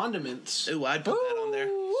time condiments. Ooh, I'd put that on there.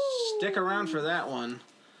 Stick around for that one.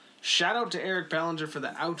 Shout out to Eric Bellinger for the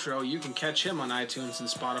outro. You can catch him on iTunes and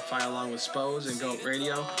Spotify along with Spose and Goat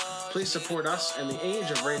Radio. Please support us and the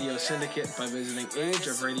Age of Radio Syndicate by visiting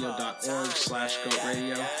ageofradio.org/Goat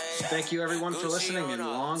Radio. Thank you everyone for listening and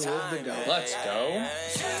long live the Goat. Let's go.